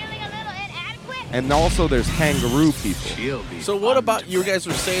 And also there's kangaroo people. So what about you guys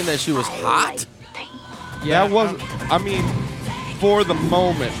were saying that she was hot? Yeah, that was. I mean, for the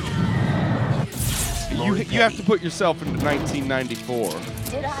moment, you have to put yourself into 1994.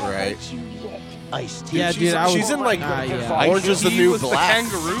 Right. Iced Tea. Yeah, dude, She's in like yeah. Orange is the He New was Black.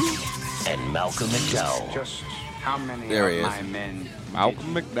 The kangaroo. And Malcolm McDowell. Just how many There he of is. my men?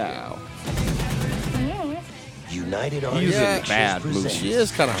 Malcolm McDowell. United Artists He's in Yeah. Pictures bad movies. presents She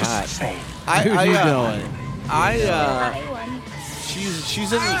is kind of hot. Dude, you know it.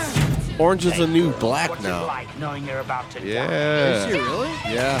 She's in Orange is the New Black What's it now. like knowing you're about to die? Yeah. Is she really?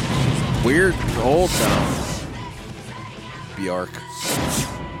 Yeah. Weird old town. Bjork.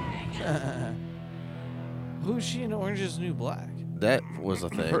 Who's she in Orange is the New Black? That was a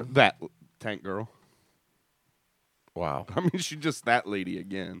thing. That Tank Girl. Wow. I mean, she's just that lady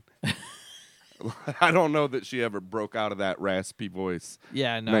again. I don't know that she ever broke out of that raspy voice.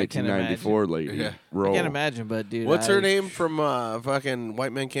 Yeah, no, I can't 1994 imagine. lady. Yeah. Role. I can't imagine, but dude, What's her name from fucking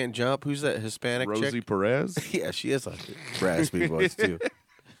White Men Can't Jump? Who's that Hispanic Rosie chick? Perez? Yeah, she has a raspy voice too.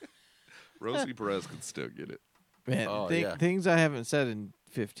 Rosie Perez could still get it. Man, Oh, things I haven't said in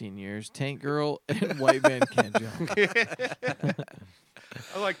 15 years. Tank Girl and White Man Can't Jump.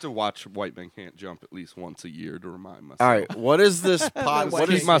 I like to watch White Men Can't Jump at least once a year to remind myself. All right, what is this pod? What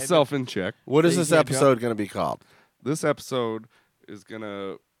keep myself in check. What is this episode going to be called? This episode is going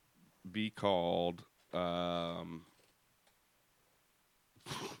to be called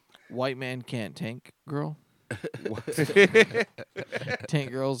White Man Can't Tank Girl.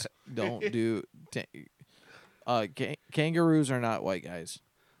 Tank girls don't do. Kangaroos are not white guys.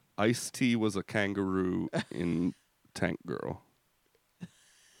 Ice-T was a kangaroo in Tank Girl.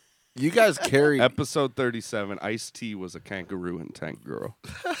 You guys carried episode 37. Ice-T was a kangaroo in Tank Girl.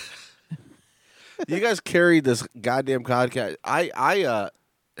 You guys carried this goddamn podcast.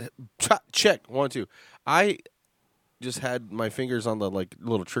 Check 1, 2. I just had my fingers on the like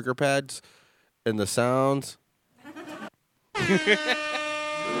little trigger pads and the sounds.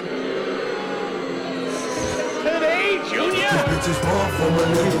 Today, Junior. Bitches born from a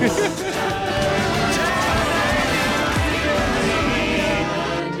nigga.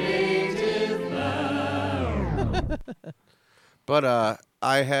 But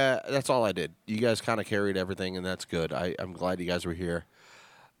that's all I did. You guys kind of carried everything, and that's good. I'm glad you guys were here.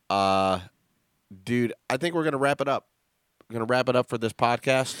 Dude, I think we're gonna wrap it up. We're gonna wrap it up for this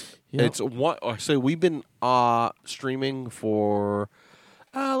podcast. Yep. It's one. So we've been streaming for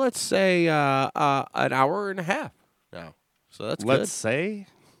let's say an hour and a half now. So that's good. Let's say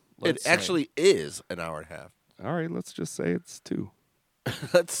It actually is an hour and a half. All right, let's just say it's 2.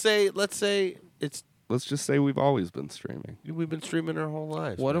 Let's say it's. Let's just say we've always been streaming. We've been streaming our whole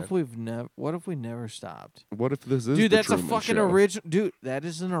lives. What man. if we've never? What if we never stopped? What if this is Dude, the that's a Truman fucking Show? original. Dude, that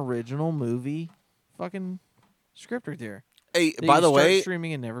is an original movie, fucking script right there. Hey, That by you the start way,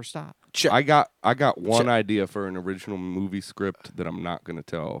 streaming and never stop. I got one idea for an original movie script that I'm not going to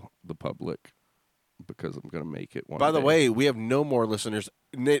tell the public because I'm going to make it one By the day. way, we have no more listeners.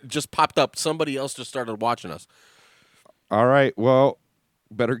 It just popped up. Somebody else just started watching us. All right, well,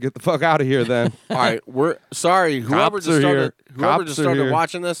 better get the fuck out of here then. All right, we're sorry. Whoever Cops just are started, here. whoever Cops just are started here.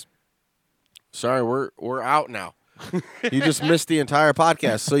 watching this, sorry, we're out now. You just missed the entire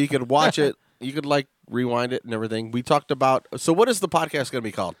podcast, so you could watch it. You could like rewind it and everything. We talked about. So, what is the podcast going to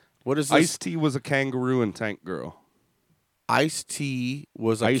be called? What is this? Ice-T was a kangaroo in Tank Girl. Ice-T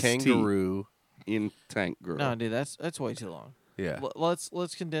was a Ice-T kangaroo in Tank Girl. No, dude, that's way too long. Yeah.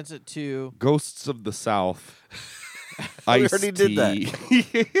 Let's condense it to. Ghosts of the South. We already did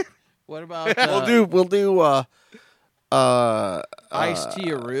that. What about We'll do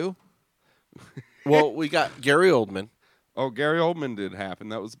Ice-T-a-roo? Well, we got Gary Oldman. Oh, Gary Oldman did happen.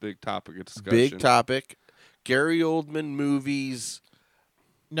 That was a big topic of discussion. Big topic. Gary Oldman movies.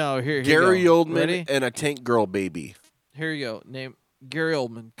 No, here Gary you go. Oldman Ready? and a Tank Girl baby. Here you go. Name Gary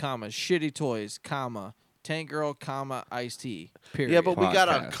Oldman, comma, Shitty Toys, comma, Tank Girl, comma, Ice-T. Period. Yeah, but we got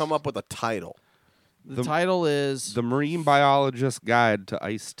to Podcast. come up with a title. The title is The Marine Biologist Guide to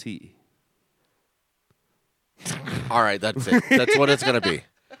Ice-T. All right, that's it. That's what it's going to be.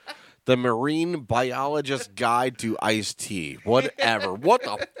 The Marine Biologist Guide to Ice-T. Whatever. What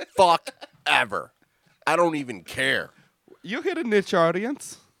the fuck ever. I don't even care. You hit a niche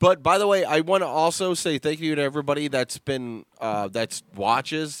audience. But by the way, I want to also say thank you to everybody that's been that's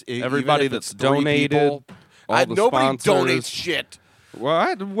watches. Everybody even if that's it's 3 donated, people. all the nobody sponsors. donates shit.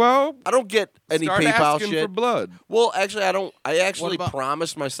 Well, I don't get any start PayPal asking shit for blood. Well, actually, I don't. I actually about-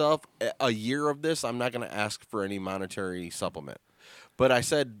 promised myself a year of this. I'm not going to ask for any monetary supplement. But I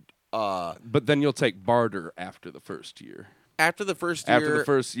said But then you'll take barter after the first year. after the first year. After the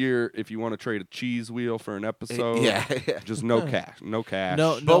first year, if you want to trade a cheese wheel for an episode, yeah. just no cash. No cash.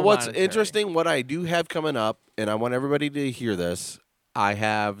 But what's interesting, what I do have coming up, and I want everybody to hear this, I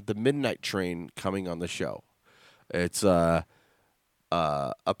have the Midnight Train coming on the show. It's a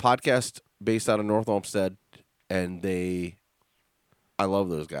podcast based out of North Olmsted, and I love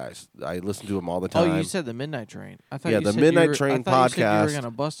those guys. I listen to them all the time. Oh, you said the Midnight Train. I thought Yeah, you the said Midnight you were, Train I thought You said you podcast. were going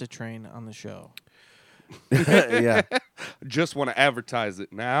to bust a train on the show. Yeah. Just want to advertise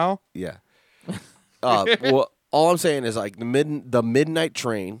it now. Yeah. Well, all I'm saying is like the Midnight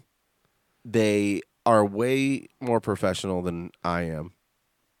Train, they are way more professional than I am.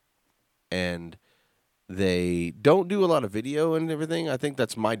 and they don't do a lot of video and everything. I think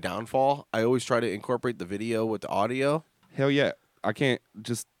that's my downfall. I always try to incorporate the video with the audio. Hell yeah. I can't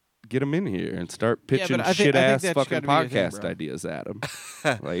just get them in here and start pitching but I think shit-ass that's fucking gotta be your thing, podcast bro. ideas at them.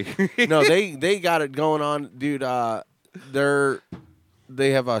 Like, No, they got it going on, dude. They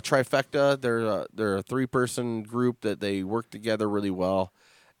have a trifecta. They're a 3-person group that they work together really well,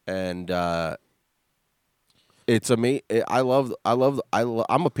 and it's amazing. I'm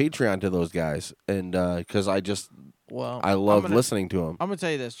a Patreon to those guys, and because I love listening to them. I'm gonna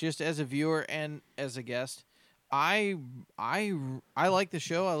tell you this, just as a viewer and as a guest, I like the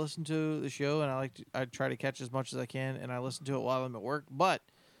show. I listen to the show, and I try to catch as much as I can, and I listen to it while I'm at work. But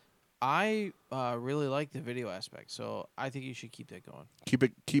I really like the video aspect, so I think you should keep that going.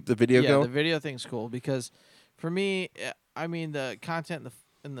 Keep the video going. Yeah, the video thing's cool because for me, I mean the content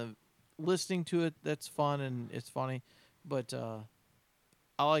and the listening to it, that's fun and it's funny, but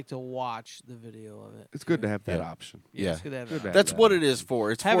I like to watch the video of it. it's good to have that option. Yeah, it's good to have that. That's what it is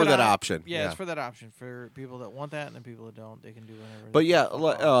for. It's Have for it that on- option. Yeah, it's for that option for people that want that, and then people that don't, they can do whatever. But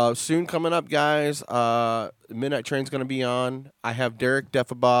yeah, soon coming up, guys. Midnight Train's going to be on. I have Derek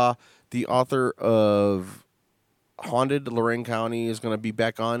Defabaugh, the author of Haunted Lorraine County, is going to be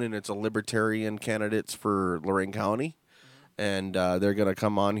back on, and it's a libertarian candidates for Lorraine County. And they're going to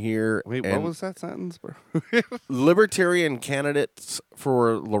come on here. Wait, what was that sentence, bro? Libertarian candidates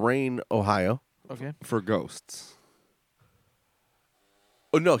for Lorain, Ohio. Okay. For ghosts.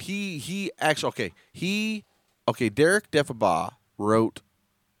 Oh no, he actually Derek Defabaugh wrote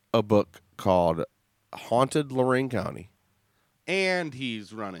a book called Haunted Lorraine County. And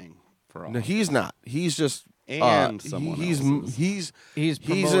he's running for all. No, he's not. He's just And someone he's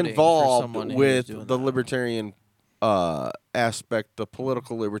promoting for involved someone who's with doing the libertarian aspect, the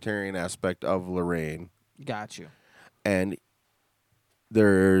political libertarian aspect of Lorraine. Got you. And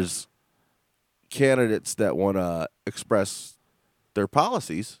there's candidates that want to express their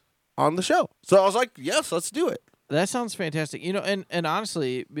policies on the show. So I was like, yes, let's do it. That sounds fantastic. You know, and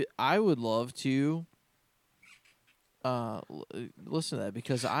honestly, I would love to listen to that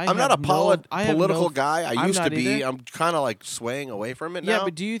because I'm not a political guy. I I'm used to not be. either. I'm kind of like swaying away from it Yeah, now.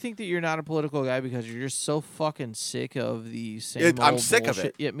 but do you think that you're not a political guy because you're just so fucking sick of the same I'm old sick of bullshit?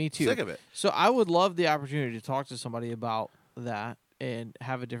 it. Yeah, me too. Sick of it. So I would love the opportunity to talk to somebody about that and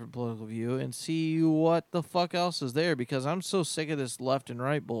have a different political view and see what the fuck else is there because I'm so sick of this left and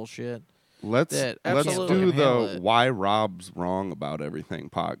right bullshit. Let's that do absolutely handle the it. Why Rob's Wrong About Everything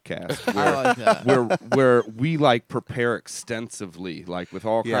podcast. I like that. Where we like prepare extensively, like with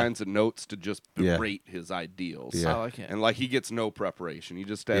all Yeah. kinds of notes to just Yeah. berate his ideals. Yeah. I like it. And like he gets no preparation. He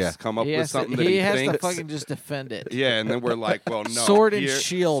just has Yeah. to come up He with has to- something that he he has thinks. to fucking just defend it. Yeah, and then we're like, well, no. Sword and here,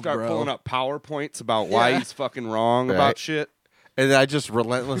 shield, start bro. pulling up PowerPoints about why Yeah. he's fucking wrong Right. about shit. And I just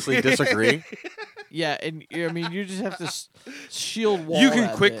relentlessly disagree. Yeah, and I mean, you just have to shield wall. You can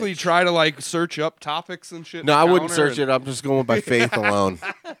that quickly bitch. try to like search up topics and shit. No, in I the wouldn't counter search it. I'm just going by faith alone.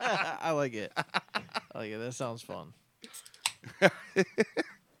 I like it. I like it. That sounds fun.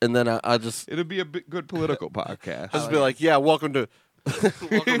 And then I just It'd be a good political podcast. just be like, yeah, welcome to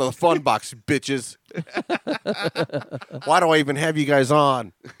the fun box, bitches. Why do I even have you guys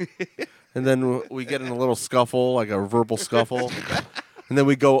on? And then we get in a little scuffle, like a verbal scuffle. And then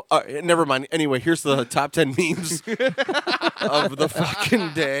we go, never mind. Anyway, here's the top 10 memes of the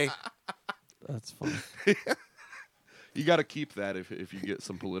fucking day. That's fun. You got to keep that if you get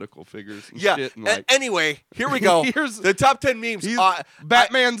some political figures and Yeah. shit. And like, Anyway, here we go. Here's- the top 10 memes.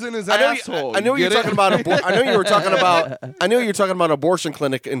 Batman's in his asshole. I know You you're get talking it? about. I know you were talking about. I know you're talking about abortion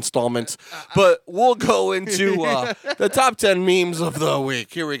clinic installments, but we'll go into the top 10 memes of the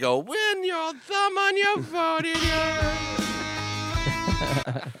week. Here we go. Win your thumb on your voting.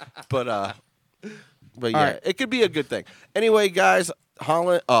 But yeah, right. it could be a good thing. Anyway, guys,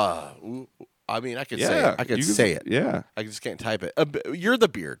 Holland. I mean, I could say it. I could you can- say it. Yeah. I just can't type it. You're the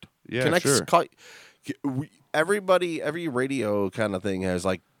beard. Yeah, Can I sure. call every radio kind of thing has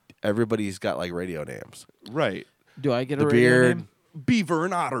like everybody's got like radio names. Right. Do I get The a radio beard. name? Beaver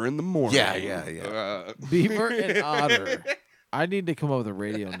and Otter in the morning. Yeah. Beaver and Otter. I need to come up with a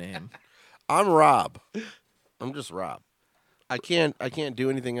radio name. I'm Rob. I'm just Rob. I can't do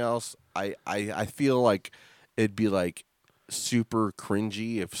anything else. I feel like it'd be like super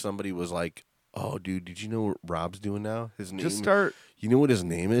cringy if somebody was like, "Oh, dude, did you know what Rob's doing now? His name." Just start. You know what his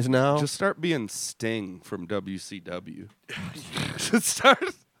name is now? Just start being Sting from WCW. Just start.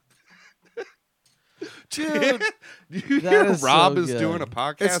 Dude, you That hear is Rob so is good. doing a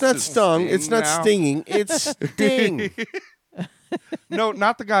podcast? it's not as stung. Sting It's not now? stinging. It's sting. No,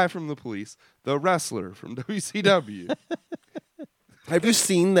 not the guy from the police. The wrestler from WCW. Have you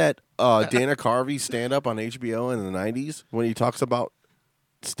seen that Dana Carvey stand up on HBO in the 90s when he talks about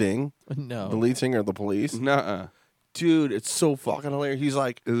Sting? No. The lead singer of the Police? Nuh-uh. Dude, it's so fucking hilarious. He's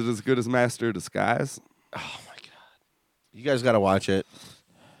like, is it as good as Master of Disguise? Oh my god. You guys got to watch it.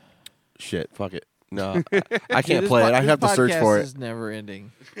 Shit, fuck it. No, I can't play it. I have to search for it. This podcast is never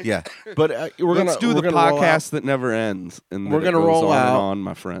ending. Yeah, but Let's do the podcast that never ends. And we're going gonna to roll out. on,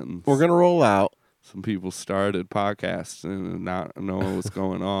 my friends. We're gonna roll out. Some people started podcasting and not knowing what's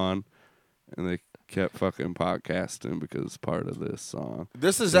going on, and they kept fucking podcasting because it's part of this song.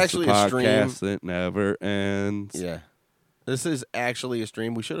 This is It's actually a a stream podcast that never ends. Yeah, this is actually a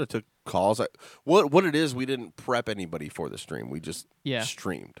stream. We should have took calls. What it is, we didn't prep anybody for the stream. We just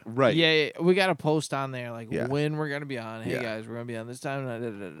streamed. Right. Yeah, we got to post on there like Yeah. when we're gonna be on. Hey Yeah. guys, we're gonna be on this time. Da, da,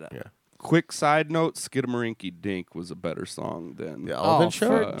 da, da. Yeah. Quick side note: "Skidamarinky Dink" was a better song than The Oh, Elephant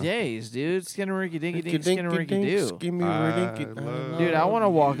Show. for days, dude. Skinnamarink dinky dink, skinnamarink do. Skimmy Dude, I want to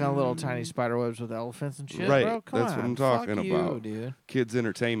walk on little tiny spider webs with elephants and shit, Right, bro. Come that's on, what I'm talking fuck about. you, dude. Kids'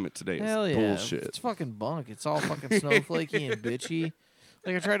 entertainment today is Hell yeah, bullshit. it's fucking bunk. It's all fucking snowflakey and bitchy.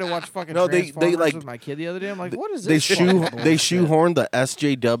 Like I tried to watch fucking No, they Transformers like with my kid the other day. I'm like, what is They this? fucking they bullshit? shoehorn the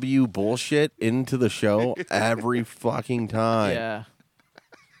SJW bullshit into the show every fucking time. Yeah,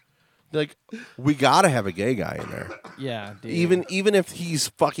 Like, we gotta have a gay guy in there. yeah, dude. Even if he's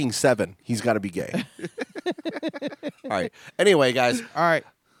fucking 7, he's got to be gay. All right. Anyway, guys. All right.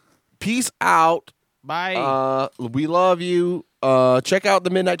 Peace out. Bye. We love you. Check out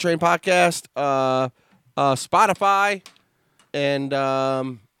the Midnight Train podcast. Spotify, and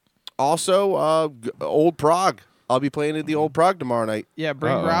also Old Prague. I'll be playing at the Old Prague tomorrow night. Yeah,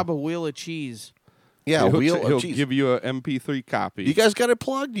 bring Rob a wheel of cheese. Yeah, he'll cheese. give you an MP3 copy. You guys got it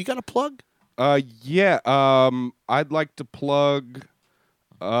plugged? You got a plug? Yeah. I'd like to plug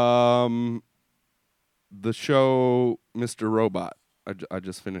the show Mr. Robot. I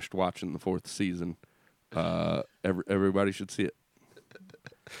just finished watching the 4th season. Everybody should see it.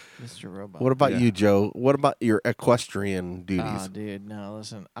 Mr. Robot. What about you, Joe? What about your equestrian duties? Oh, dude, no,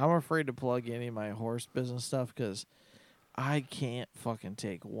 listen. I'm afraid to plug any of my horse business stuff because I can't fucking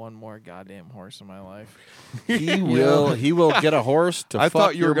take one more goddamn horse in my life. He will get a horse to I fuck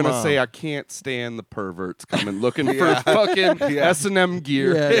thought you were your gonna mom. say I can't stand the perverts coming looking for fucking S&M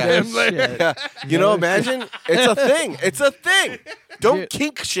gear. Yeah. You know, imagine it's a thing. It's a thing. Don't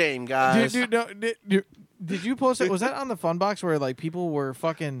kink shame, guys. Dude, no, did you post it? Was that on the Fun Box where like people were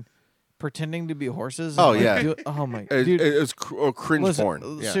fucking pretending to be horses? Oh, and, like, yeah. oh my, It dude, was cringe listen,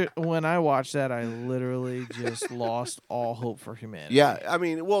 porn. Yeah. When I watched that, I literally just lost all hope for humanity. Yeah, I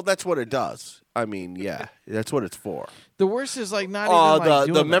mean, well, that's what it does. I mean, yeah, that's what it's for. The worst is like not even like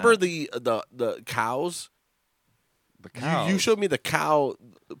doing remember that. the cows? The cows. You showed me the cow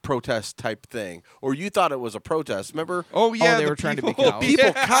protest type thing, or you thought it was a protest. Remember? Oh yeah, they the were trying to be people- cows.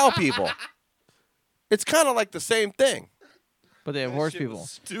 People, cow people. It's kind of like the same thing. But they have horse shit was people.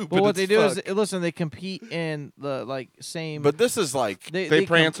 stupid But what as they do is, fuck. listen, they compete in the like same. But this is like They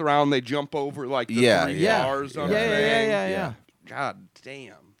prance around. They jump over like the Yeah, 3 yeah. bars on Yeah, the yeah, thing. yeah. God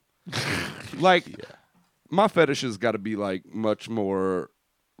damn. Like my fetish has got to be like much more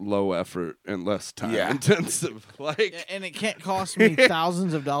low effort and less time intensive. Like, and it can't cost me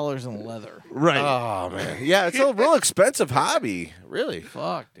thousands of dollars in leather. right. Oh man, yeah, it's a real expensive hobby, really.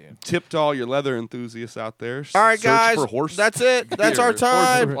 Fuck, dude. Tip to all your leather enthusiasts out there. All right, Search guys, for horse that's it. That's our gear, horse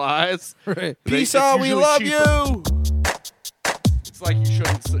time. supplies. Right. Peace It's out. We usually love cheaper. you. It's like you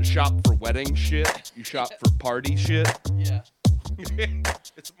shouldn't shop for wedding shit. You shop for party shit. Yeah.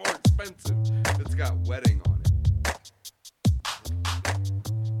 It's more expensive. It's got wedding on it.